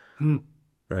CRISES?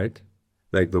 Right?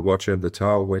 Like the watcher and the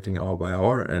tower waiting hour by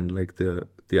hour, and like the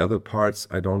other parts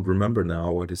I don't remember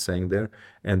now what he's saying there.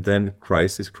 And then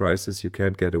CRISES, you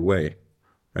can't get away.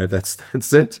 Right? That's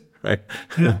it. Right?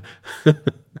 Yeah.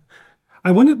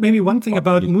 I wondered maybe one thing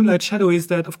about Moonlight Shadow is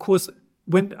that, of course,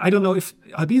 when I don't know if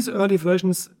are these early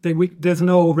versions, there's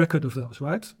no record of those,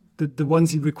 right? The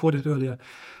ones you recorded earlier.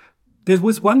 There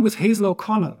was one with Hazel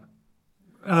O'Connor.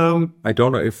 I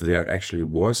don't know if there actually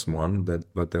was one,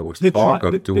 but there was talk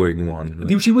of doing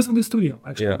one. She was in the studio,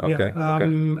 actually. Yeah, okay.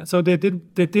 Okay. So they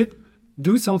did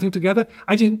do something together.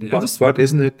 But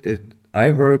isn't it? I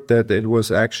heard that it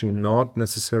was actually not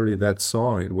necessarily that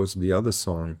song. It was the other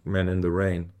song, "Man in the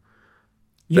Rain."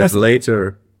 Yes. That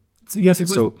later. Yes, it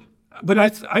was. But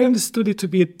I understood it to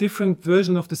be a different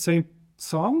version of the same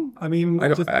song. I mean,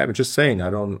 I'm just saying. I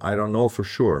don't know for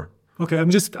sure. Okay,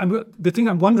 the thing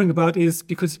I'm wondering about is,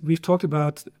 because we've talked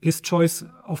about his choice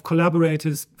of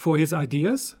collaborators for his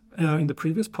ideas in the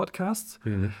previous podcasts.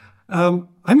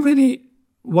 I'm really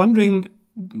wondering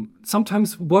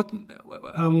sometimes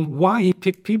why he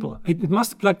picked people. It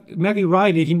must be like Maggie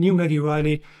Riley. He knew Maggie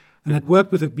Riley and had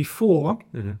worked with her before.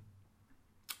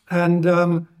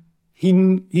 And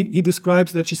he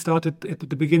describes that she started at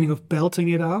the beginning of belting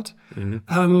it out.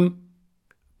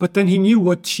 But then he knew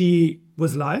what she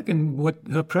was like and what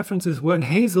her preferences were. And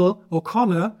Hazel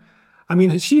O'Connor, I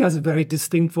mean, she has a very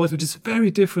distinct voice, which is very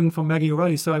different from Maggie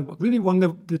O'Reilly. So I really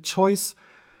wonder the choice,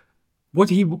 what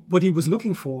he was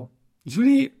looking for. It's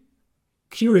really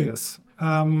curious.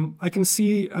 I can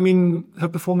see, I mean, her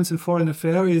performance in Foreign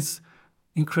Affair is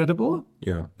incredible.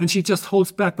 Yeah. And she just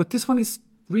holds back. But this one is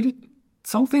really,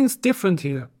 something's different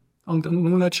here on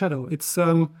Moonlight Shadow. It's,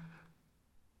 I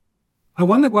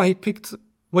wonder why he picked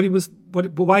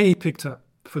why he picked her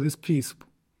for this piece.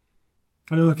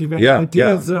 I don't know if you've any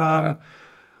ideas. Yeah.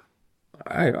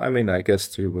 I mean, I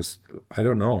guess she was. I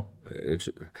don't know.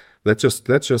 Let's just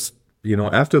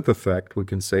after the fact, we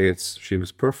can say she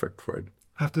was perfect for it.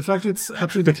 After the fact, it's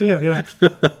absolutely clear. Yeah.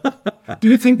 Do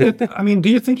you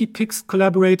think he picks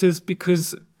collaborators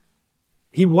because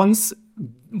he wants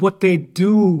what they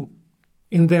do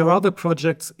in their other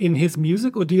projects in his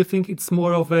music, or do you think it's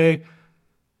more of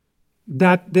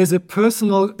that there's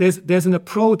there's an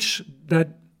approach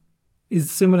that is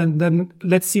similar, and then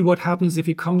let's see what happens if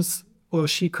he comes or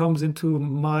she comes into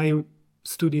my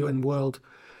studio and world?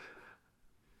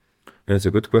 That's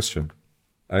a good question.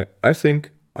 I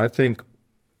think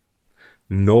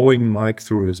knowing Mike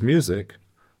through his music,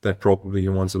 that probably he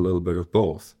wants a little bit of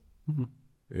both.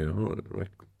 you know,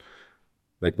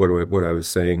 like what I was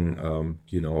saying,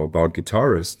 you know, about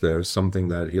guitarists. There's something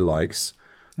that he likes,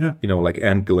 Yeah. you know, like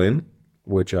Ant Glynn,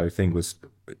 which I think was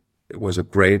a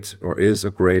great, or is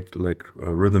a great, like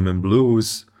rhythm and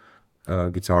blues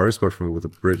guitarist, but with a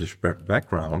British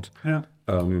background. Yeah.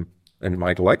 And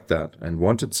Mike liked that and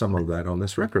wanted some of that on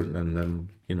this record, and then,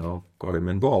 you know, got him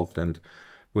involved. And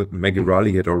with Maggie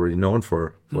Riley, he had already known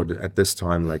for at this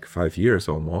time like 5 years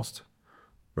almost,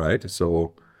 right?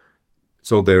 So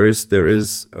there's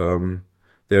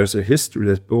a history.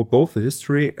 There's both a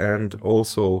history and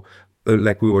also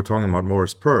like we were talking about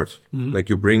Morris Peart. Like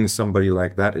you bring somebody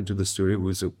like that into the studio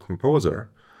who's a composer,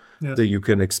 Yeah. that you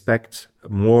can expect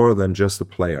more than just a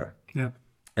player. Yeah.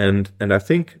 And I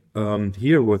think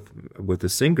here with the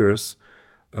singers,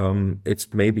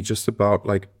 it's maybe just about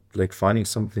like finding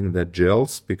something that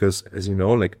gels, because as you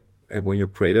know, like when you're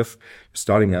creative, you're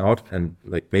starting out and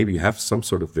like maybe you have some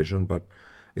sort of vision, but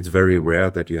it's very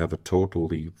rare that you have a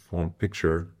totally formed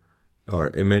picture or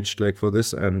image like for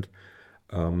this. And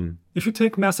If you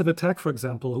take Massive Attack, for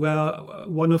example, where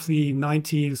one of the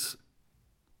 90s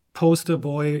poster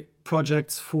boy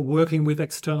projects for working with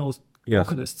external Yes.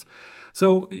 vocalists.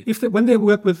 So when they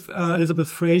work with Elizabeth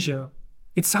Fraser,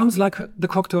 it sounds like the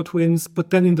Cocteau Twins, but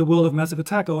then in the world of Massive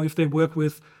Attack. Or if they work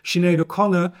with Sinead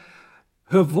O'Connor,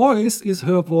 her voice is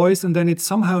her voice, and then it's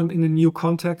somehow in a new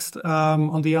context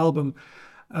on the album.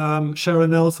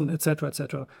 Sharon Nelson, etc.,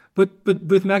 etc. But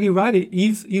with Maggie Riley,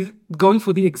 he's going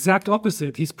for the exact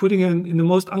opposite. He's putting her in the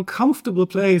most uncomfortable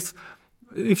place.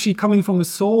 If she's coming from a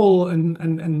soul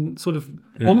and sort of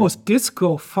almost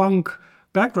disco funk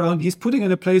background, he's putting her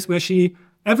in a place where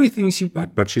everything she.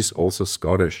 But she's also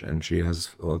Scottish, and she has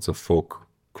lots of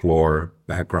folklore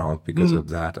background because of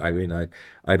that. I mean,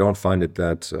 I don't find it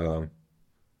that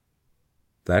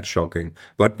shocking.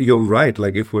 But you're right.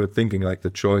 Like if we're thinking like the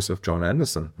choice of John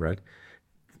Anderson, right?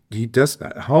 He does.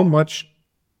 How much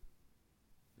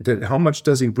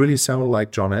does he really sound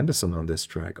like John Anderson on this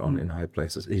track in High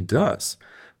Places? He does.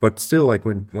 But still, like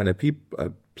when a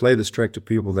play this track to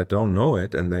people that don't know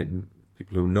it, and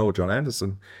people who know John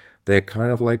Anderson, they're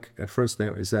kind of like at first,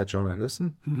 is that John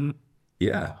Anderson? Mm-hmm.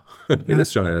 Yeah, it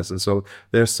is John Anderson. So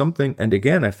there's something, and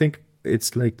again, I think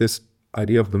it's like this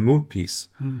idea of the mood piece,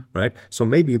 right? So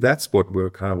maybe that's what we're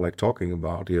kind of like talking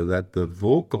about here, that the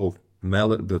vocal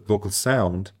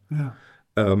sound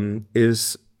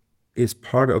is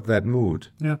part of that mood.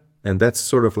 Yeah. And that's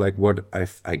sort of like what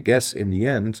I guess in the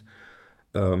end,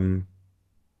 an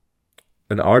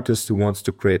artist who wants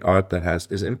to create art that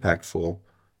is impactful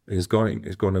is going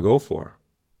to go for.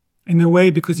 In a way,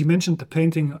 because you mentioned the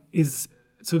painting is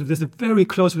sort of, there's a very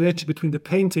close relationship between the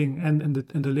painting and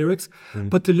the lyrics,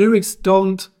 but the lyrics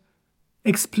don't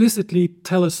explicitly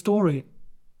tell a story.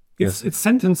 It's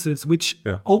sentences which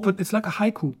open. It's like a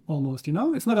haiku almost. You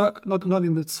know, it's not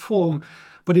in its form,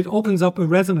 but it opens up a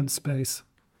resonance space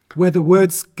where the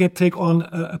words take on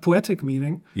a poetic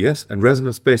meaning. Yes, and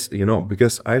resonance space. You know,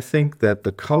 because I think that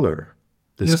the color,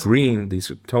 green,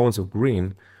 these tones of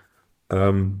green,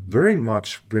 very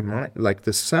much remind, like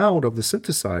the sound of the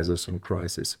synthesizers on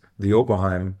CRISES, the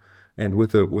Oberheim, and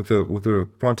with the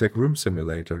Pontiac Room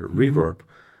Simulator reverb.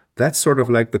 That's sort of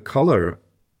like the color.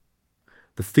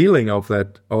 The feeling of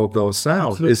those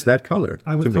sounds is that color.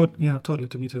 I would thought, totally,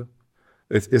 to me too.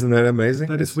 Isn't that amazing?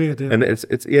 That is weird, yeah. And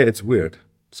it's weird.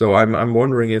 So I'm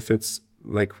wondering if it's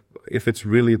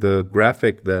really the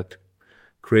graphic that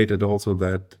created also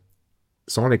that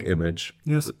sonic image.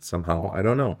 Yes. Somehow, I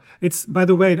don't know. It's, by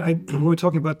the way, when we were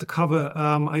talking about the cover,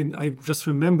 I just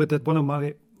remembered that one of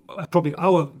my, probably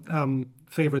our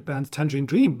favorite bands, Tangerine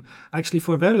Dream, actually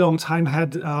for a very long time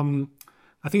had,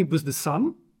 I think it was the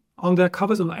sun on their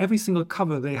covers. On every single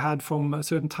cover they had from a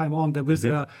certain time on, there was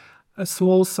a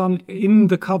small sun in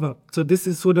the cover. So this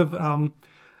is sort of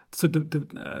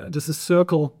just a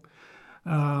circle.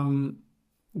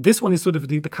 This one is sort of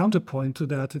the counterpoint to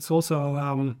that. It's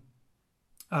also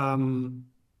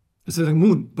it's a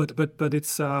moon, but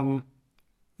it's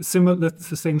similar. It's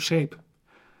the same shape.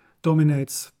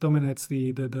 Dominates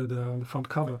the front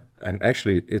cover. And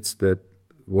actually, it's that.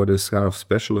 What is kind of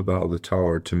special about the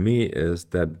tower to me is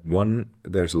that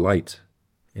there's light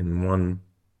in one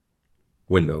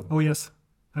window. Oh yes,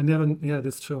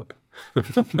 that's true.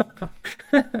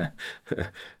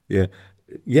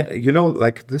 Yeah, you know,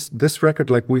 like this record,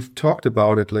 like we've talked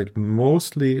about it, like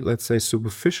mostly, let's say,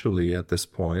 superficially at this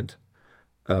point,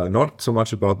 not so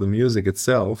much about the music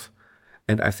itself.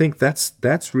 And I think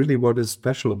that's really what is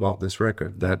special about this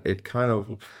record, that it kind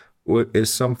of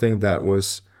is something that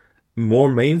was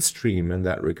more mainstream in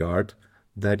that regard,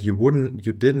 that you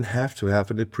didn't have to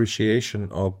have an appreciation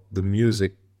of the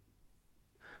music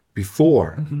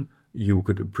before you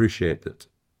could appreciate it.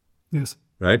 Yes.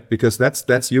 Right? Because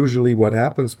that's usually what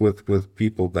happens with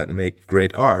people that make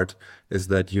great art, is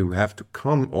that you have to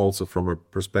come also from a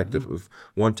perspective of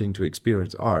wanting to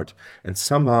experience art. And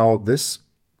somehow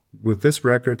with this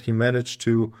record, he managed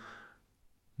to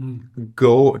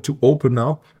open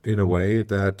up in a way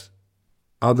that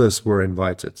others were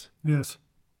invited. Yes.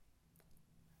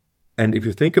 And if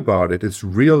you think about it, it's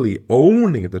really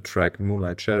only the track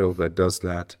Moonlight Shadow that does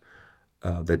that,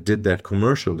 that did that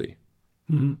commercially.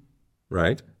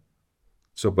 Right?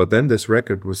 So, but then this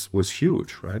record was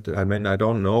huge, right? I mean, I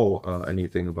don't know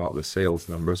anything about the sales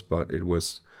numbers, but it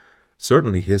was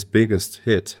certainly his biggest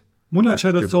hit. Moonlight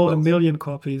Shadow sold 1 million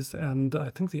copies, and I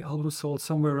think the album sold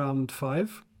somewhere around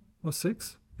 5 or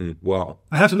 6. Wow.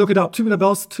 I have to look it up. Tubular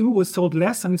Bells 2 was sold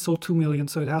less, and it sold 2 million,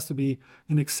 so it has to be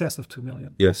in excess of 2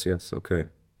 million. Yes, okay.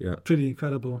 Yeah. Pretty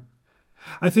incredible.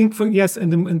 I think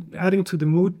and adding to the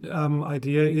mood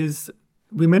idea is,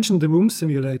 we mentioned the room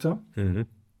simulator,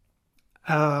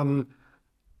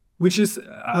 which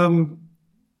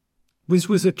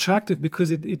was attractive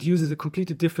because it uses a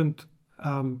completely different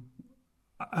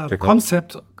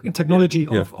concept and technology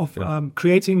of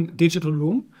creating digital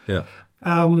room. Yeah.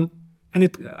 And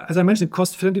it, as I mentioned, it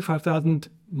cost 75,000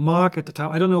 mark at the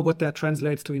time. I don't know what that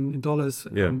translates to in dollars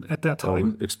at that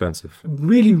time. Expensive.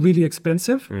 Really, really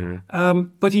expensive.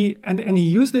 But he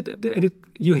used it.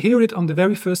 You hear it on the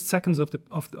very first seconds of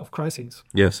CRISES.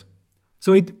 Yes.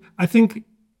 So I think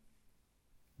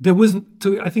there was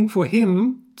I think for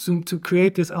him to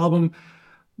create this album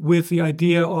with the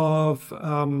idea of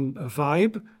a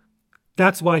vibe,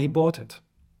 that's why he bought it.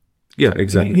 Yeah,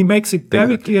 exactly. He makes it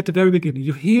very clear at the very beginning.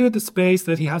 You hear the space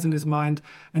that he has in his mind,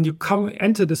 and you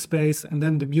enter the space, and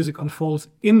then the music unfolds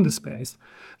in the space.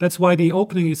 That's why the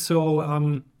opening is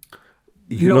so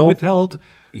withheld.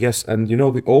 Yes, and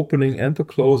the opening and the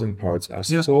closing parts are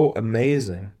so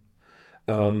amazing.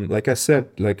 Like I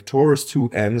said, like Taurus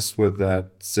 2 ends with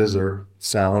that scissor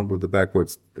sound with the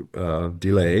backwards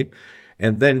delay.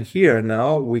 And then here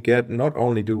now not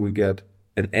only do we get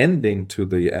an ending to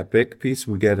the epic piece,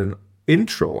 we get an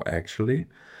intro actually.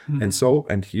 And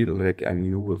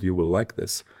you will like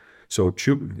this. So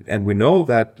and we know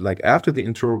that like after the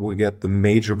intro we get the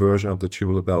major version of the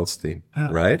Tubular Bells theme,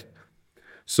 right?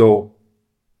 So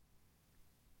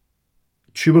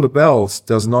Tubular Bells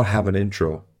does not have an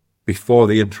intro before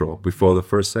the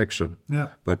first section. Yeah.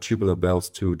 But Tubular Bells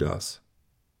 2 does.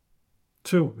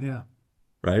 2, yeah.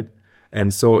 Right?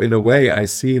 And so in a way I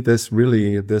see this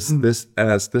album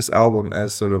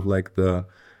as sort of like the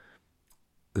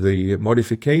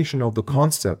modification of the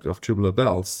concept of Tubular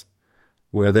Bells,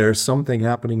 where there's something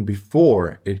happening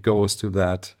before it goes to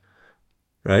that,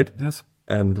 right? Yes.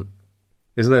 And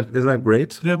isn't that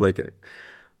great? Yeah. Like,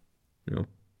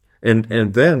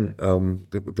 and then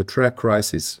the track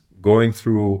CRISES, going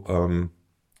through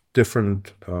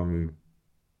different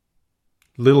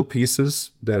little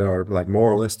pieces that are like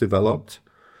more or less developed,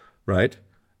 right?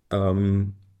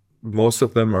 Most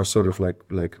of them are sort of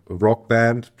like a rock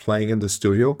band playing in the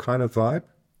studio kind of vibe,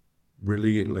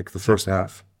 really like the first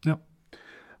half. Yeah.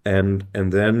 And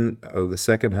then the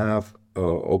second half,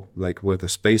 like where the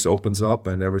space opens up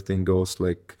and everything goes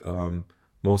like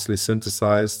mostly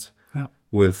synthesized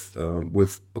with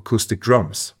acoustic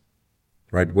drums,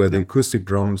 right? Where the acoustic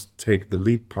drums take the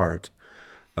lead part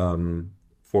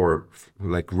for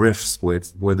like riffs,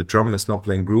 where the drum is not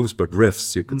playing grooves but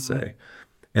riffs, you could say.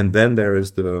 And then there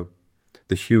is the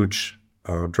huge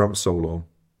drum solo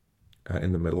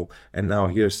in the middle. And now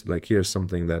here's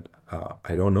something that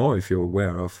I don't know if you're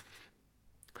aware of.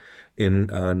 In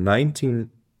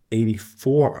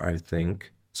 1984, I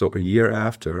think, so a year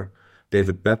after,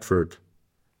 David Bedford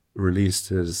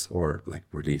released I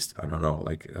don't know,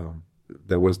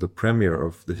 there was the premiere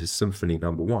of his Symphony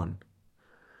No. 1,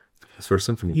 his first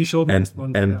symphony. You showed me this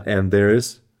one. And there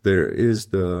is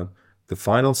the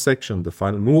final section, the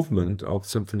final movement of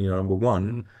Symphony No.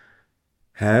 1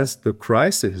 has the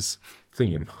CRISES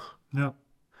theme. Yeah.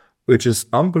 Which is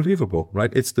unbelievable,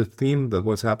 right? It's the theme that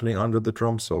was happening under the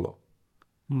drum solo.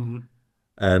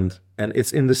 And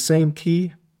it's in the same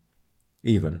key,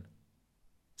 even.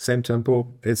 Same tempo.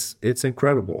 It's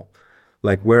incredible.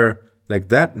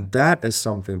 That is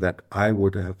something that I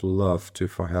would have loved to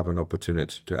have an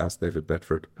opportunity to ask David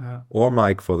Bedford or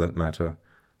Mike for that matter.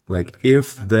 Like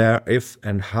if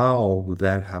and how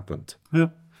that happened.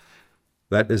 Yeah.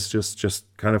 That is just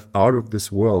kind of out of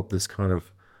this world, this kind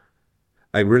of,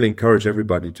 I really encourage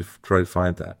everybody to try to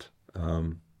find that.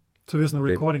 So there's no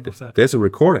recording of that? There's a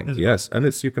recording, yes, and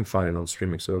you can find it on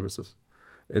streaming services.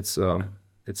 It's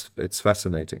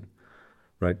fascinating,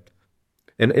 right?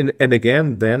 And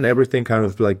again, then everything kind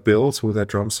of like builds with that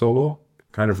drum solo,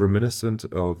 kind of reminiscent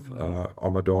of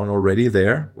Armageddon already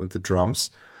there with the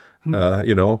drums,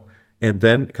 you know, and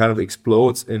then kind of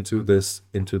explodes into this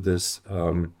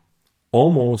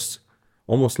almost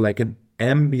like an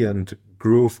ambient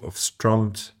groove of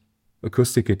strummed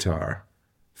acoustic guitar,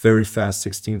 very fast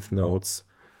 16th notes,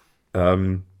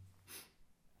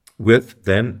 with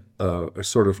then a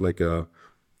sort of like a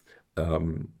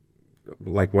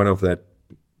like one of that,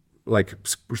 like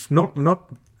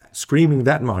not screaming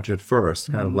that much at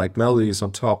first, kind of like melodies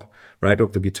on top, right,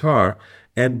 of the guitar,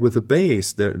 and with the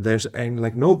bass, there's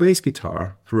like no bass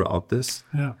guitar throughout this.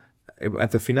 Yeah.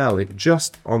 At the finale,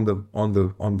 just on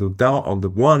the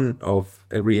one of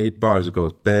every 8 bars, it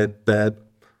goes bad, the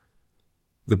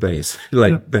bass,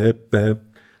 like bad,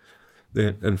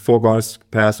 and 4 bars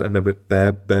pass, and a bit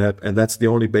bad, and that's the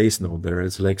only bass note there.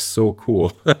 It's like so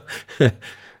cool.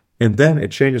 And then it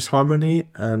changes harmony,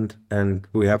 and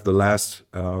we have the last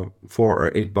 4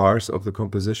 or 8 bars of the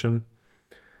composition,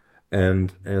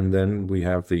 and then we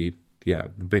have the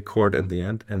big chord at the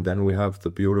end, and then we have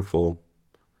the beautiful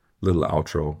little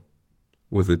outro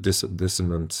with a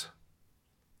dissonant,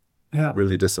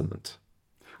 really dissonant.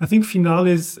 I think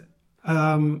finales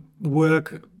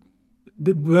work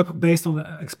based on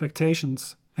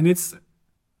expectations, and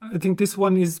I think this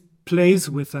one plays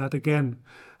with that again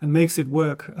and makes it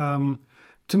work.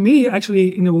 To me,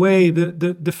 actually, in a way,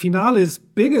 the finale's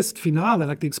biggest finale,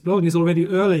 like the explosion, is already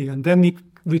early, and then it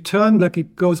return, like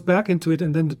it goes back into it,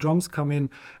 and then the drums come in,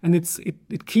 and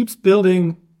it keeps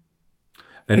building.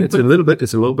 And it's a little bit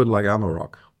like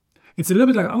Amarok. It's a little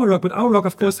bit like Amarok, but Amarok,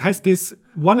 of course, has this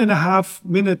 1.5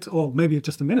 minute, or maybe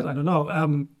just a minute, I don't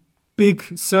know, big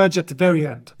surge at the very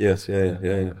end. Yes,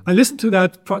 yeah. I listened to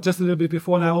that just a little bit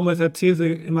before, and I almost had tears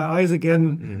in my eyes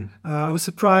again. I was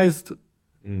surprised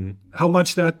how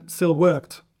much that still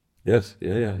worked. Yes,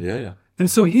 yeah.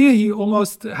 And so here he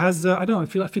almost has, I don't know,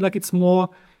 I feel like it's more,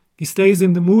 he stays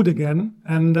in the mood again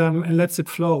and lets it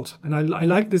float. And I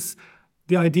like this,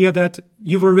 the idea that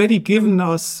you've already given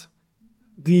us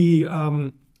the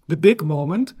big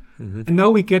moment, and now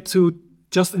we get to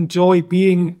just enjoy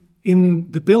being in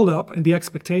the build-up and the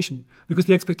expectation, because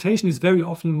the expectation is very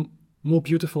often more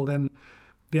beautiful than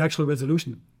the actual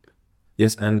resolution.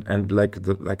 Yes, and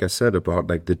like I said about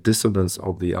like the dissonance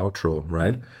of the outro,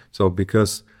 right? So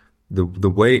because the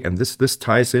way, and this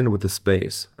ties in with the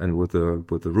space and with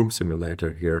the room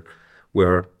simulator here,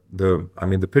 where the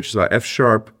pitches are F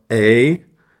sharp, A,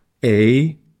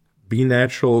 B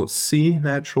natural, C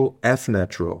natural, F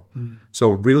natural.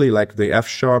 So really like the F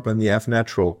sharp and the F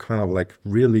natural kind of like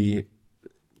really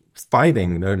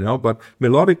fighting, you know, but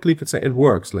melodically you could say it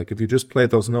works. Like if you just play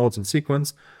those notes in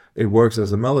sequence, it works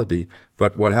as a melody.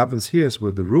 But what happens here is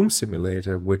with the room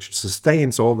simulator, which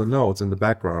sustains all the notes in the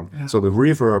background. Yeah. So the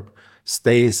reverb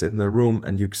stays in the room,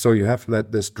 and you have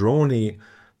that this droning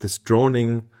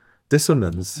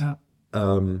dissonance. Yeah.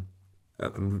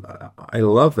 I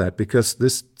love that, because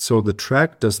the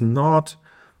track does not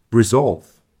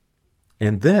resolve.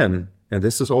 And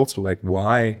this is also like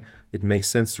why it makes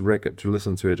sense to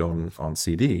listen to it on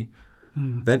CD.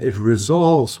 Then it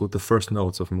resolves with the first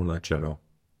notes of Moonlight Shadow.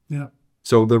 Yeah.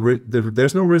 So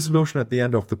there's no resolution at the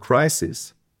end of the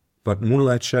CRISES, but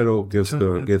Moonlight Shadow gives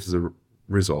the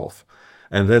resolve,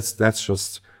 and that's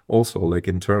just also like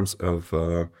in terms of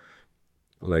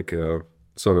like a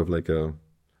sort of like a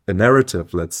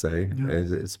narrative, let's say.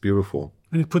 It's beautiful.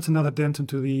 And it puts another dent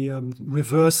into the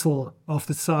reversal of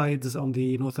the sides on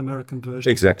the North American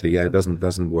version. Exactly. Yeah, it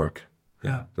doesn't work.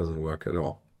 Yeah, it doesn't work at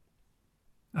all.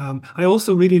 I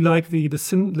also really like the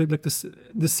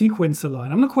sequencer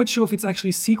line. I'm not quite sure if it's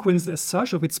actually sequenced as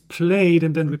such, or if it's played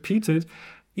and then repeated.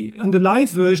 On the live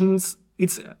versions,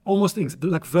 it's almost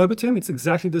like verbatim. It's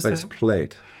exactly the same. It's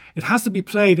played. It has to be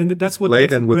played, and that's what.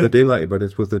 Played and with a delay, but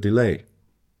it's with a delay.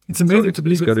 It's amazing to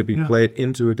believe it's got to be played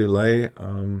into a delay,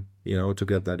 to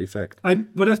get that effect.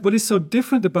 What is so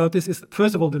different about this is,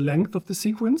 first of all, the length of the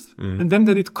sequence, and then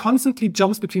that it constantly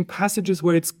jumps between passages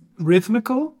where it's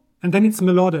rhythmical and then it's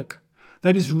melodic.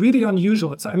 That is really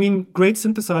unusual. Great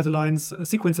synthesizer lines,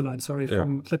 sequencer lines,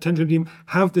 from the Tangent Beam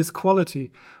have this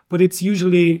quality, but it's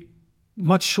usually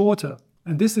much shorter.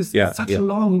 And this is such a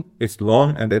long. It's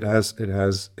long, and it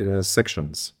has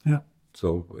sections. Yeah.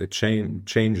 So it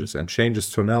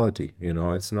changes tonality. You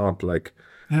know, it's not like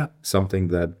something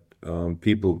that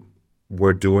people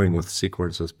were doing with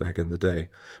sequences back in the day.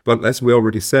 But as we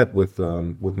already said with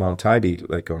Mount Tidy,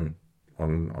 like on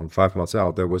 5 Months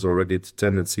Out, there was already a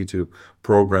tendency to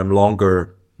program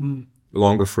longer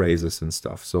phrases and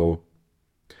stuff. So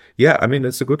Yeah, I mean,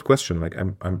 it's a good question. Like,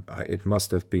 it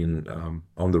must have been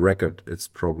on the record. It's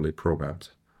probably programmed,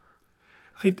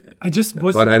 I just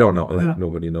was. but I don't know. Like, Yeah.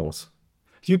 nobody knows.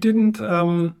 You didn't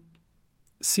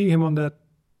see him on the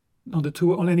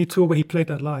tour, on any tour where he played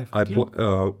that live.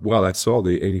 Well, I saw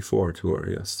the '84 tour,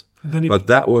 yes, And then but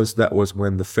that was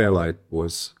when the Fairlight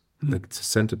was the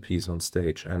centerpiece on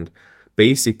stage, and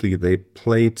basically they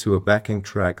played to a backing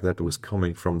track that was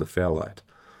coming from the Fairlight.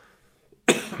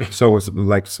 So it was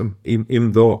like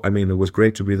even though, I mean, it was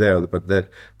great to be there, but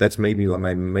that's maybe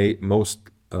like my most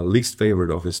least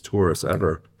favorite of his tours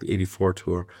ever, the '84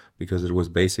 tour, because it was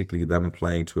basically them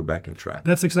playing to a backing track.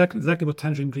 That's exactly what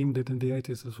Tangerine Dream did in the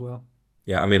 '80s as well.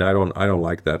 Yeah, I mean, I don't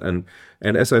like that, and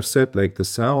as I've said, like the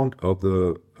sound of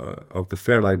the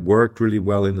Fairlight worked really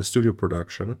well in the studio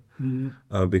production,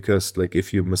 because like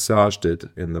if you massaged it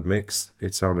in the mix,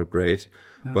 it sounded great,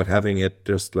 but having it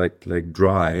just like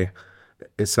dry,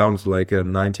 it sounds like a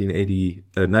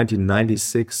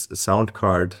 1996 sound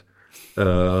card,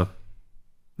 General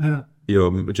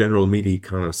MIDI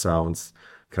kind of sounds,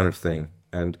 kind of thing.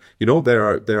 And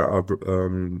there are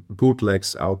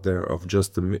bootlegs out there of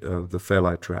just the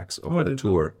Fairlight tracks of the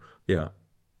tour. Yeah,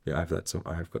 I have that.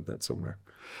 I have got that somewhere.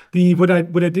 What I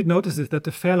did notice is that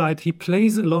the Fairlight, he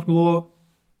plays a lot more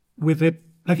with it.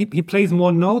 Like he plays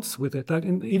more notes with it. Like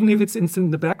even if it's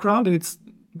in the background and it's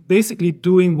basically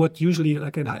doing what usually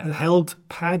like a held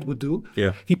pad would do.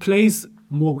 Yeah, he plays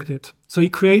more with it. So he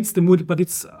creates the mood, but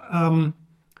it's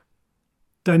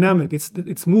dynamic.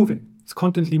 It's moving. It's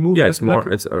constantly moving. Yeah, it's more.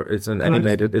 It's an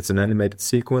animated. It's an animated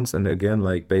sequence, and again,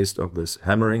 like based on this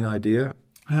hammering idea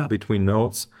between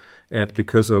notes, and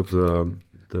because of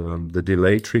the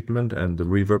delay treatment and the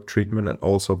reverb treatment, and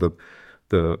also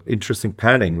the interesting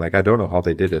panning. Like I don't know how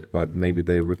they did it, but maybe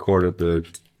they recorded the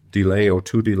delay or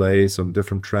two delays on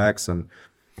different tracks, and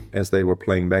as they were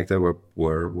playing back, they were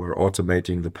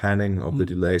automating the panning of the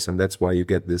delays, and that's why you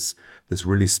get this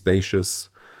really spacious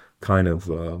kind of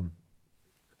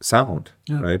sound,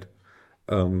 right?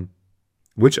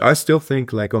 Which I still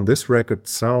think, like on this record,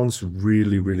 sounds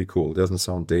really, really cool. It doesn't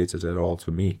sound dated at all to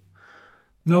me.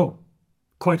 No,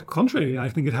 quite contrary. I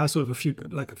think it has sort of a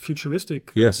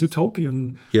futuristic,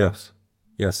 utopian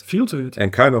feel to it,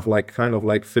 and kind of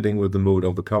like fitting with the mood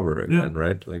of the cover again,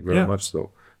 right? Like very much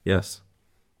so. Yes.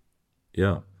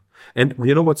 Yeah. And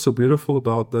you know what's so beautiful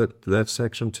about that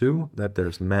section too? That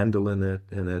there's mandolin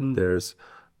in it. There's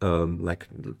like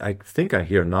I think I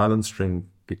hear nylon string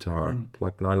guitar,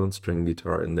 like nylon string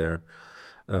guitar in there,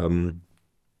 and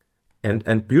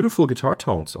beautiful guitar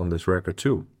tones on this record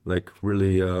too. Like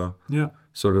really,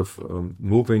 sort of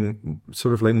moving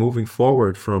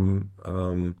forward from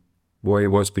where it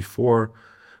was before,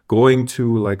 going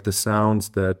to like the sounds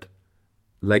that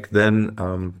like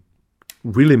then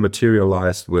really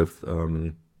materialized with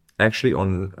actually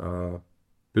on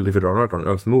believe it or not, on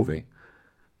Earth Moving,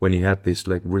 when he had these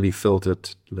like really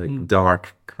filtered, like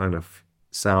dark kind of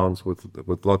sounds with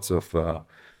lots of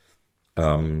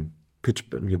pitch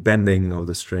bending of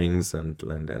the strings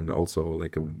and also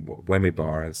like a whammy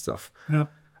bar and stuff. Yeah.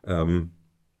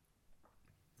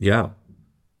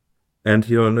 And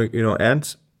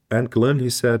and Glenn, he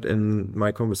said in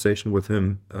my conversation with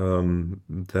him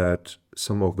that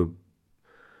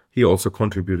he also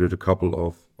contributed a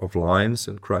couple of lines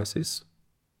in CRISES.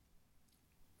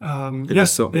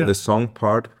 The song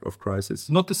part of CRISES.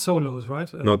 Not the solos, right?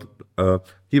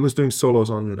 He was doing solos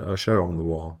on Shadow on the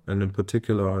Wall, and in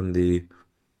particular in the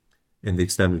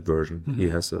extended version, he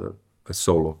has a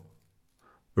solo,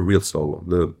 a real solo.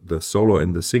 The solo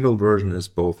in the single version is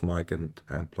both Mike and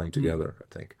playing together, I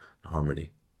think, in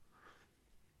harmony.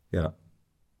 Yeah.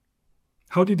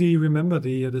 How did he remember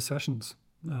the sessions?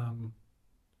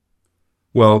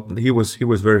 Well, he was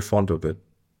very fond of it.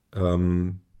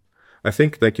 I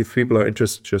think like if people are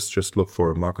interested, just look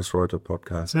for Markus Reuter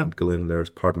podcast and go in.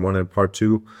 There's part 1 and part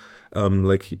 2.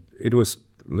 It was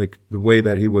like the way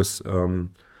that he was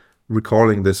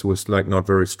recalling this was like not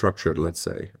very structured, let's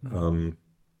say.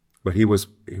 But he was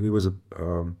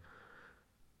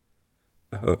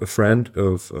a friend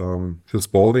of Phil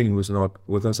Spalding, who is not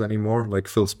with us anymore. Like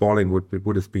Phil Spalding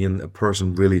would have been a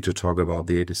person really to talk about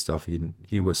the 80s stuff.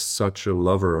 He was such a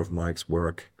lover of Mike's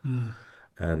work,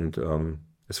 and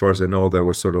as far as I know, there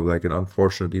was sort of like an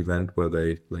unfortunate event where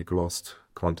they like lost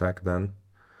contact then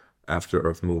after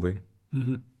Earth Moving.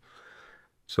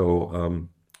 So,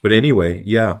 but anyway,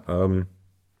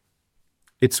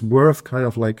 it's worth kind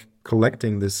of like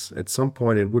collecting this at some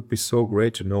point. It would be so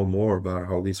great to know more about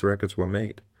how these records were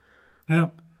made. Yeah.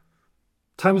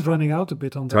 Time's running out a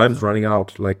bit on that. Time's running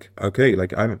out. Like, okay,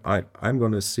 like I'm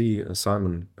going to see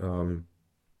Simon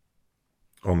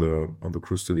on the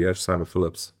Cruise to the Edge, Simon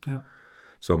Phillips. Yeah.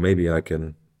 So maybe I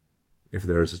can, if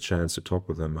there is a chance to talk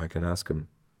with him, I can ask him.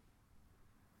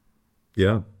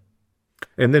 Yeah.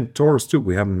 And then Taurus 2,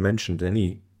 we haven't mentioned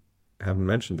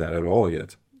that at all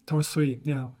yet. Taurus 3,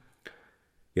 yeah.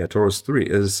 Yeah, Taurus 3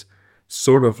 is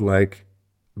sort of like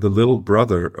the little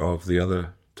brother of the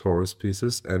other Taurus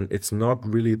pieces, and it's not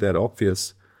really that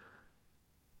obvious.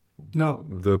 No.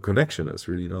 The connection is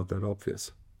really not that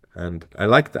obvious. And I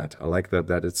like that. I like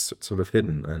that it's sort of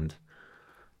hidden. And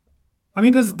I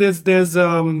mean, there's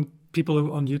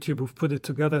people on YouTube who've put it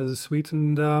together as a suite,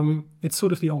 and it's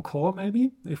sort of the encore,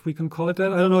 maybe, if we can call it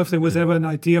that. I don't know if there was ever an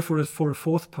idea for a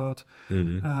fourth part.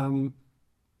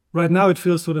 Right now, it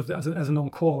feels sort of as an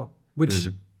encore, which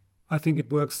I think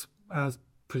it works as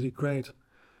pretty great.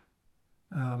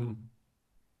 I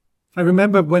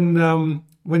remember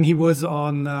when he was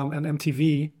on an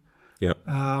MTV. Yeah.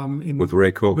 With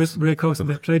Ray Cox. With Ray Cox, and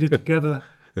they played it together.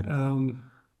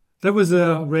 That was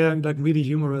a rare, like really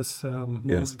humorous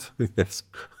moment. Yes.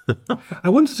 I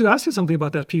wanted to ask you something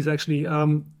about that piece, actually.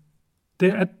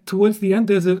 Towards the end,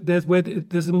 there's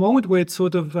a moment where it's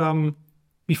sort of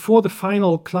before the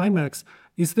final climax.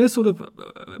 Is there sort of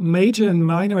major and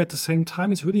minor at the same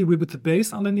time? It's really with the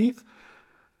bass underneath.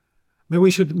 Maybe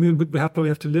we probably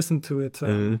have to listen to it.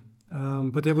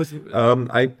 But there was.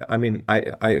 I mean,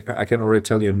 I can already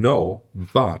tell you no.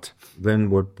 But then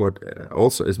what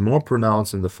also is more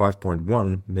pronounced in the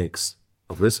 5.1 mix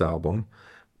of this album,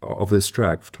 of this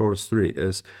track, Taurus 3,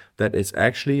 is that it's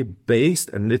actually based,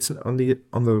 and it's on the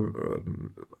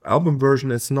album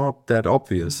version. It's not that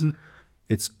obvious.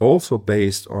 It's also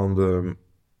based on the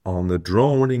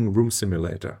droning room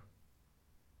simulator.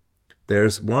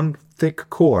 There's one thick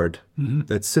chord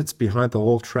that sits behind the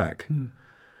whole track.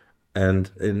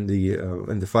 And in the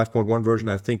 5.1 version,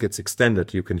 I think it's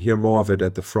extended. You can hear more of it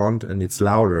at the front, and it's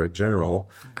louder in general.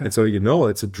 Okay. And so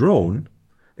it's a drone,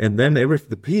 and then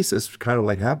the piece is kind of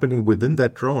like happening within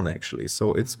that drone, actually.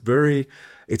 So it's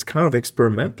kind of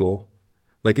experimental.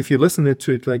 Like if you listen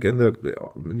to it like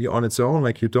on its own,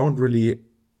 like you don't really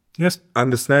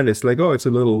understand. It's like, oh, it's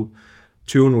a little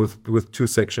tune with two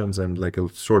sections and like a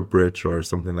short bridge or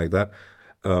something like that.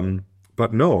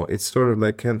 But no, it's sort of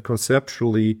like can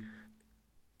conceptually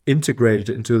integrated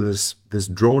into this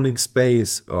droning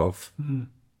space of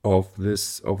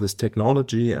this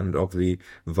technology and of the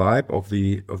vibe of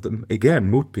the again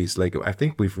mood piece. Like I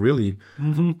think we've really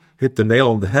hit the nail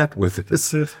on the head with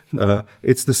this.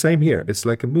 It's the same here. It's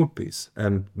like a mood piece,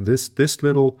 and this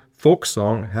little folk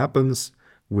song happens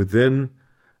within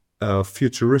a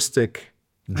futuristic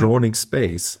droning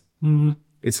space.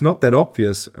 It's not that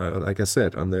obvious, like I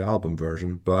said, on the album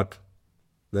version, but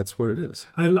that's what it is.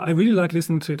 I really like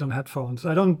listening to it on headphones.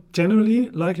 I don't generally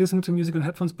like listening to music on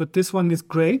headphones, but this one is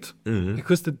great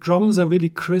because the drums are really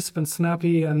crisp and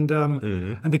snappy, and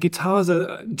the guitars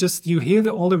are just, you hear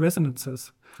all the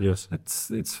resonances. Yes,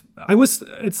 it's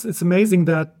amazing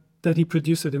that he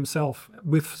produced it himself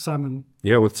with Simon.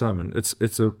 Yeah, with Simon. It's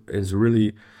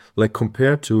really like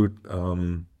compared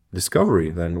to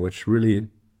Discovery then, which really.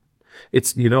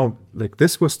 It's, like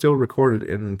this was still recorded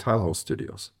in Tilehouse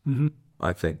Studios,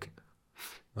 I think.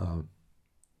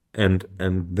 And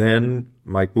then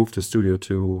Mike moved the studio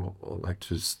to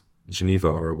Geneva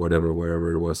or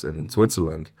wherever it was in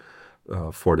Switzerland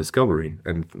for Discovery.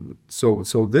 And so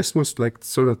this was like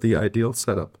sort of the ideal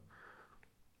setup.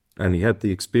 And he had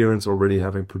the experience already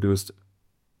having produced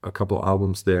a couple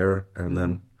albums there. And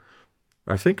then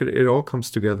I think it all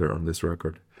comes together on this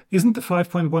record. Isn't the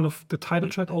 5.1 of the title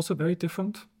track also very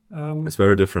different? It's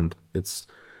very different. It's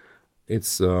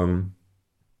you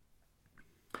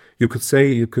could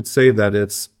say that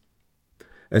it's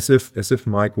as if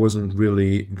Mike wasn't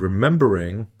really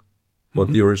remembering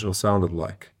what the original sounded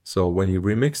like. So when he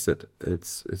remixed it,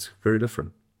 it's very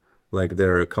different. Like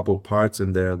there are a couple parts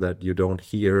in there that you don't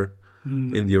hear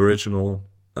in the original,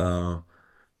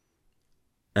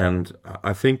 and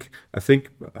I think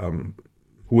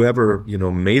whoever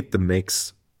made the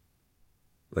mix,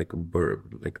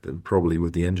 probably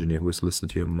with the engineer who was listening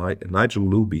to him, Nigel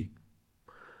Luby.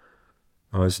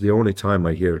 It's the only time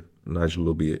I hear Nigel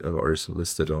Luby is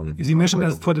listed on. Is he mentioned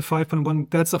as for the 5.1?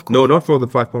 That's of course. No, not for the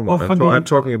 5.1. I'm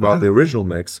talking about the original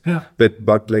mix. Yeah.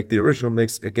 But like the original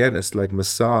mix again is like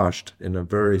massaged in a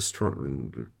very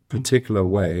strong, particular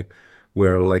way,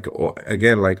 where like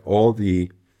all the.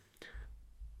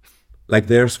 Like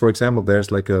there's, for example,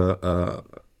 there's like an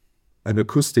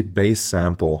acoustic bass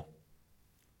sample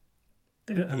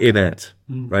in it,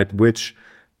 right? Which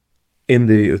on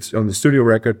the studio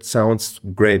record sounds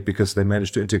great because they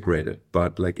managed to integrate it.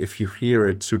 But like if you hear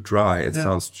it too dry, it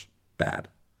sounds bad.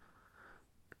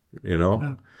 you know.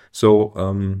 Yeah. So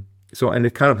and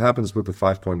it kind of happens with the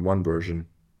 5.1 version.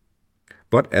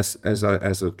 But as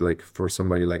a like for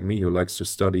somebody like me who likes to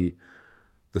study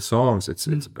the songs, it's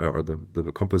or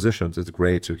the compositions, it's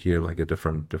great to hear like a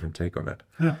different take on it.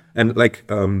 Yeah. And like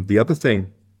the other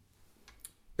thing,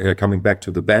 coming back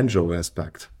to the banjo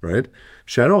aspect, right?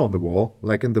 Shadow on the Wall,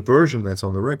 like in the version that's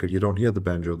on the record, you don't hear the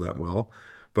banjo that well,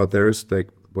 but there's like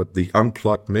what the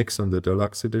unplugged mix on the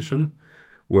deluxe edition,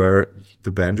 where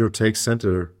the banjo takes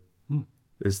center,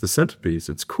 is the centerpiece.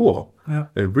 It's cool,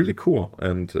 really cool,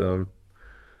 and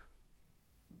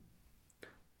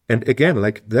again,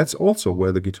 like that's also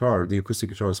where the acoustic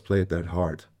guitar is played that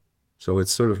hard. So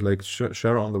it's sort of like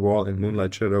Shadow on the Wall and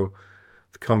Moonlight Shadow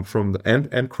come from the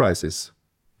and CRISES.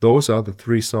 Those are the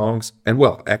three songs, and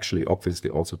well, actually, obviously,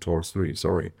 also Taurus 3.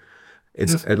 Sorry,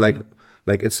 it's like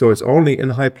it's so it's only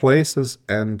in High Places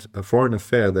and A Foreign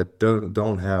Affair that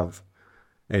don't have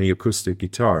any acoustic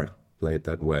guitar played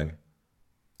that way.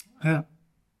 Yeah.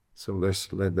 So there's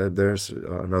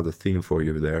another theme for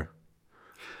you there.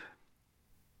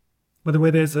 By the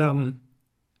way, there's a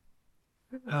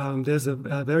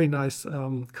very nice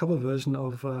cover version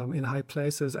of In High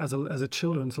Places as a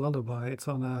children's lullaby. It's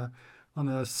on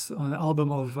an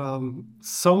album of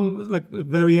some like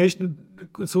variation,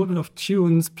 sort of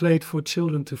tunes played for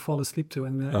children to fall asleep to.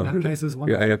 And In High Places one.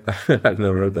 Yeah, I've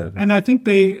never heard that. And I think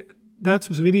that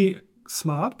was really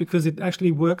smart because it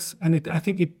actually works. And I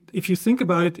think if you think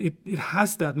about it, it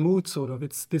has that mood sort of.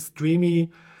 It's this dreamy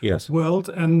world,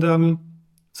 and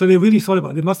so they really thought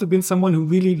about it. It must have been someone who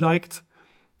really liked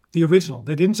the original.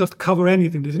 They didn't just cover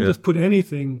anything. They didn't just put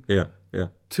anything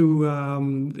to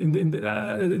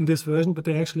in this version, but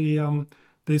they actually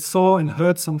they saw and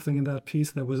heard something in that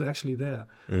piece that was actually there,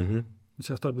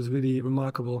 which I thought was really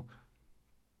remarkable.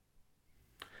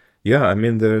 Yeah, I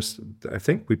mean, I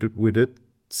think we did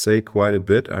say quite a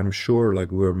bit. I'm sure,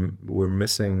 like we're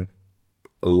missing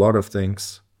a lot of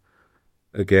things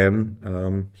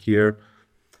again here.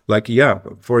 Like,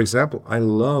 for example, I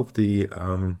love the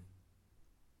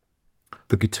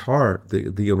guitar,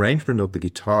 the arrangement of the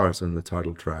guitars in the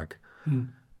title track,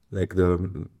 like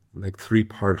the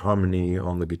 3-part harmony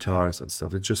on the guitars and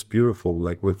stuff. It's just beautiful,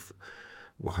 like with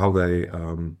how they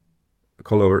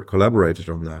collaborated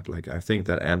on that. Like, I think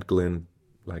that and Glyn,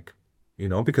 like, you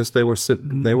know, because they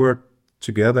were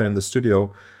together in the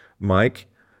studio, Mike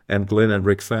and Glyn and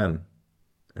Rick Fan.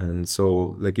 And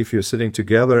so, like, if you're sitting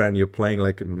together and you're playing,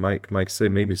 like Mike say,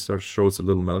 maybe shows a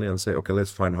little melody and say, okay, let's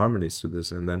find harmonies to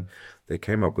this. And then they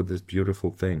came up with these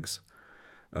beautiful things.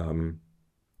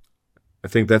 I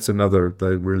think that's another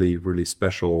really, really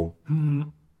special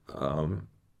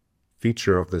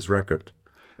feature of this record,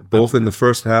 both in the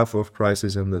first half of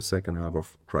CRISES and the second half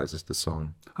of CRISES, the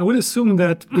song. I would assume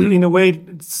that in a way,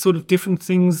 sort of different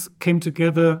things came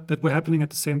together that were happening at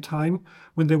the same time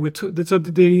when they were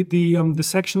the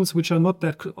sections which are not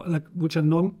that which are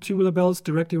non-Tubular Bells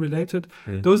directly related.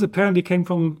 Those apparently came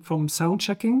from sound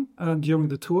checking during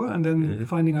the tour and then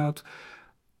finding out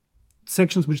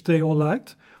sections which they all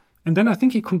liked. And then I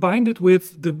think he combined it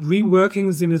with the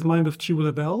reworkings in his mind of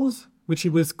Tubular Bells, which he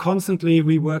was constantly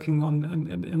reworking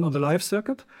on the live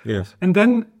circuit. Yes. And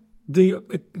then the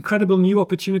incredible new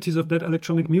opportunities of that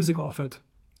electronic music offered.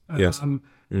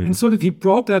 And sort of he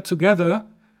brought that together,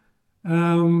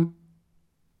 and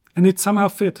it somehow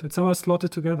fit. It somehow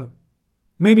slotted together.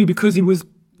 Maybe because it was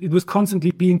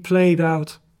constantly being played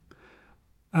out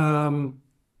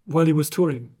while he was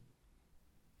touring.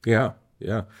 Yeah.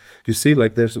 Yeah, you see,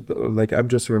 like I'm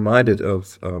just reminded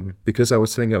of because I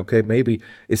was thinking, okay, maybe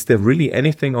is there really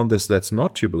anything on this that's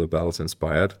not Tubular Bells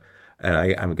inspired? And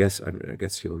I guess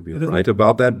you'll be right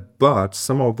about that. But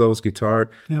some of those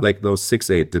guitar, like those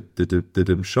 6/8,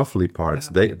 the shuffly parts,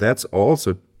 that's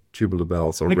also Tubular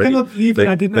Bells already. I cannot believe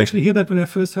I didn't actually hear that when I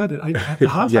first heard it. I had a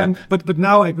hard time, but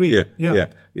now I agree.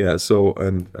 Yeah. So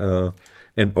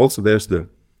and also there's the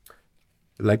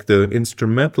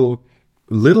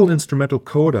little instrumental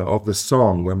coda of the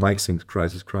song where Mike sings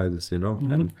 "Crisis, Crisis," you know,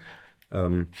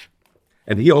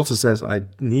 and he also says, "I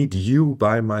need you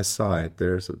by my side."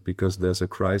 Because there's a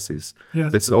crisis. Yeah.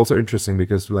 That's also interesting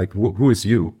because like who is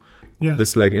you? Yeah.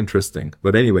 That's like interesting.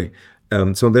 But anyway,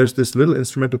 so there's this little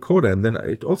instrumental coda, and then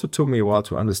it also took me a while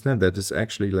to understand that it's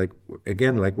actually like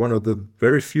again like one of the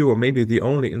very few or maybe the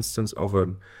only instance of a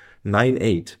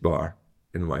 9/8 bar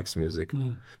in Mike's music,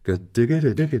 because 1 2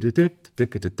 3 1 2 3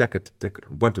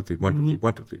 1 2 3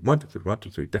 1 2 3 1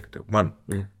 2 3 1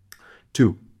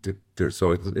 2,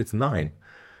 so it's 9.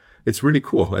 It's really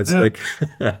cool. It's like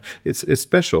it's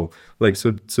special. Like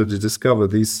so to discover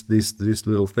these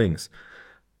little things.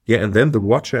 Yeah, and then the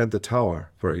Watcher and the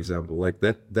Tower, for example, like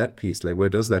that piece, like where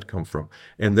does that come from?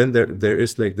 And then there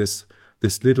is like this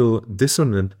little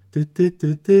dissonant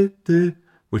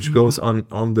which goes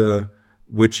on the,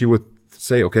 which you would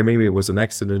say, okay, maybe it was an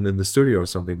accident in the studio or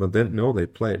something, but then no, they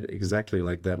played exactly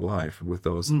like that live with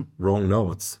those wrong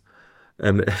notes.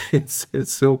 And it's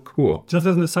so cool. Just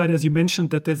as an aside, as you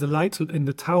mentioned that there's a light in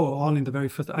the tower on in the very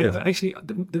first.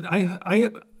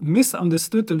 I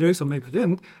misunderstood the lyrics, or maybe I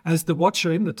didn't, as the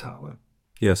Watcher in the tower.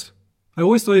 Yes. I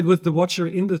always thought it was the Watcher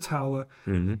in the tower,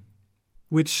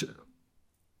 which.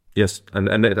 Yes, and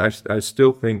I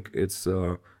still think it's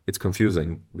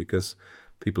confusing because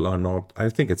people are not. I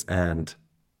think it's and.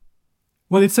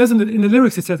 Well, it says in the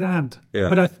lyrics, it says and.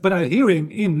 Yeah. But I hear him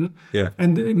in. Yeah.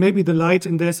 And maybe the light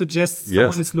in there suggests Yes.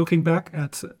 someone is looking back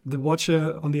at the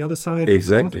Watcher on the other side.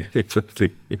 Exactly.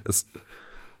 Exactly. Yes.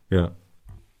 Yeah.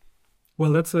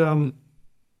 Well, that's a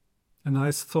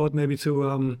nice thought maybe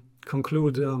to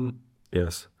conclude.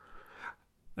 Yes.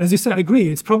 As you said, I agree.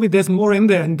 It's probably there's more in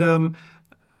there, and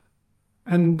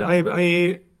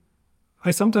I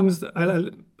sometimes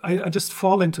I just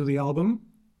fall into the album,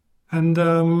 and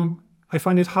I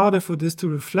find it harder for this to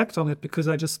reflect on it because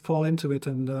I just fall into it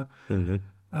and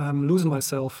lose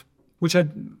myself, which I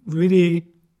really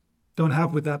don't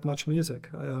have with that much music.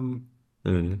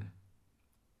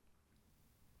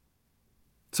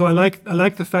 So I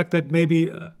like the fact that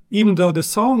maybe even though the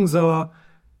songs are,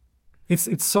 it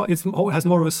has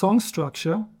more of a song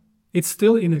structure, it's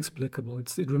still inexplicable.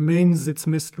 It retains its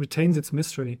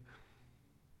mystery.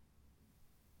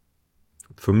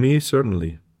 For me,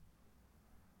 certainly.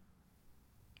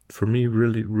 For me,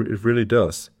 really, it really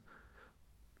does.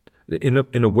 In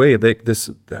a way,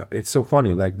 it's so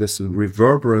funny. Like this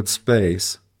reverberant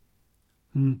space,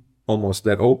 almost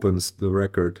that opens the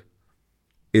record,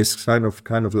 is kind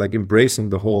of like embracing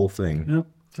the whole thing. Yeah,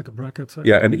 it's like a bracket.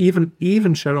 Yeah, and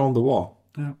even Shadow on the Wall.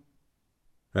 Yeah.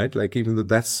 Right, like even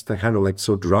that's the kind of like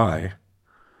so dry,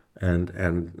 and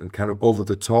kind of over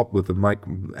the top with the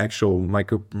actual mic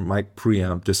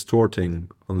preamp distorting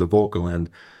on the vocal, and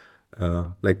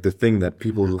like the thing that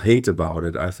people hate about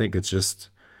it. I think it's just,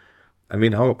 I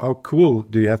mean, how cool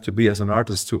do you have to be as an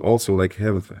artist to also like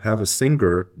have a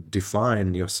singer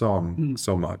define your song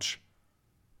so much?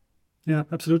 Yeah,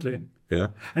 absolutely. Yeah,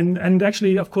 and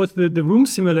actually, of course, the room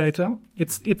simulator,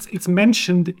 it's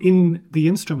mentioned in the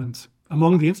instruments.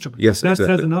 Among the instruments. Yes, that's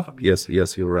exactly. enough. Yes,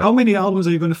 you're right. How many albums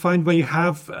are you going to find where you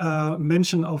have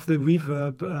mention of the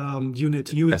reverb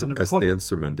unit used on a as the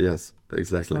instrument? Yes,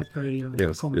 exactly. It's not very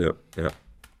Yes, common. yeah.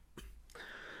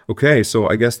 Okay, so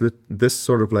I guess that this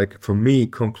sort of like for me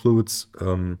concludes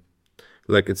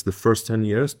like it's the first 10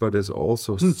 years, but it's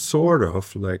also sort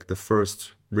of like the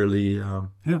first really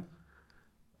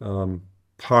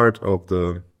part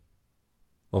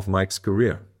of Mike's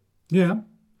career. Yeah.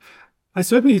 I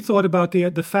certainly thought about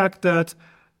the fact that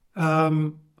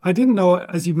I didn't know,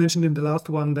 as you mentioned in the last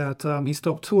one, that he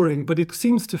stopped touring, but it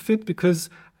seems to fit because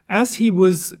as he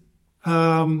was,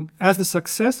 as the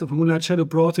success of Moonlight Shadow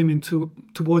brought him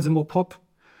towards a more pop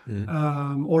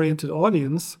oriented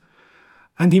audience,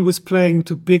 and he was playing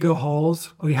to bigger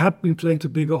halls, or he had been playing to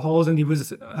bigger halls, and he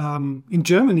was in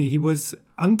Germany. He was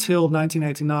until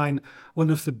 1989 one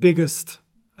of the biggest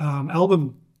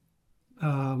album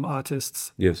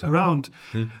artists around.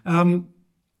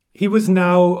 He was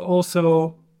now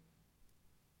also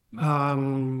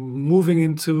moving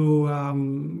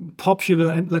into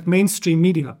popular and like mainstream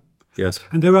media. Yes.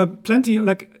 And there are plenty,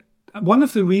 like one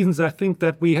of the reasons I think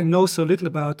that we know so little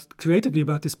creatively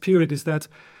about this period is that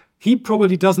he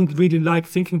probably doesn't really like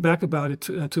thinking back about it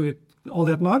to it all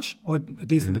that much, or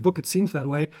at least in the book it seems that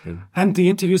way. And the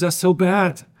interviews are so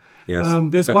bad. Yes.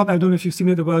 There's one, I don't know if you've seen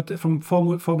it, from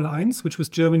Formula 1, which was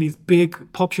Germany's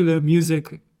big popular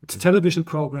music television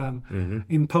program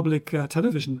in public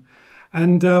television.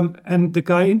 And the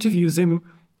guy interviews him,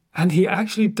 and he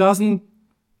actually doesn't,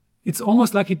 it's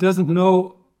almost like he doesn't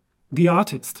know the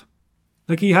artist.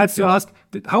 Like he had to ask,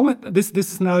 how much, this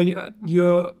is now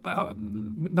your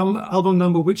album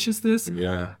number, which is this?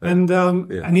 Yeah. And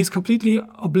he's completely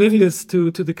oblivious to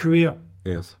the career.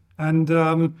 Yes.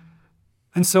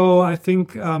 And so I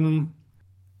think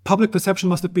public perception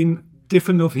must have been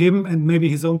different of him and maybe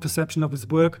his own perception of his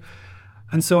work.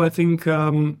 And so I think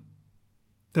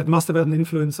that must have had an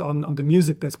influence on the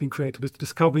music that's been created, with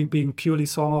Discovery being purely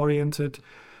song-oriented.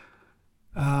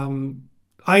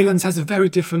 Islands has a very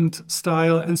different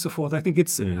style and so forth. I think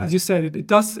it's, as you said,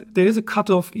 there is a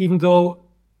cutoff, even though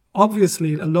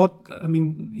obviously a lot, I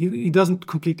mean, he doesn't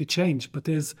completely change, but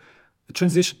there's a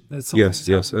transition.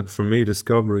 Yes. And for me,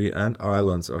 Discovery and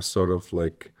Islands are sort of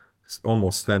like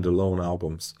almost standalone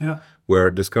albums. Yeah.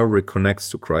 Where Discovery connects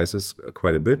to CRISES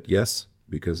quite a bit, yes,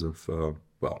 because of,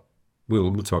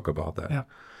 we'll talk about that. Yeah.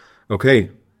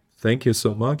 Okay, thank you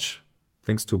so much.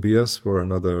 Thanks, Tobias, for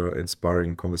another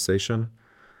inspiring conversation.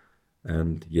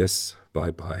 And yes,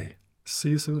 bye-bye. See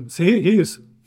you soon. See you.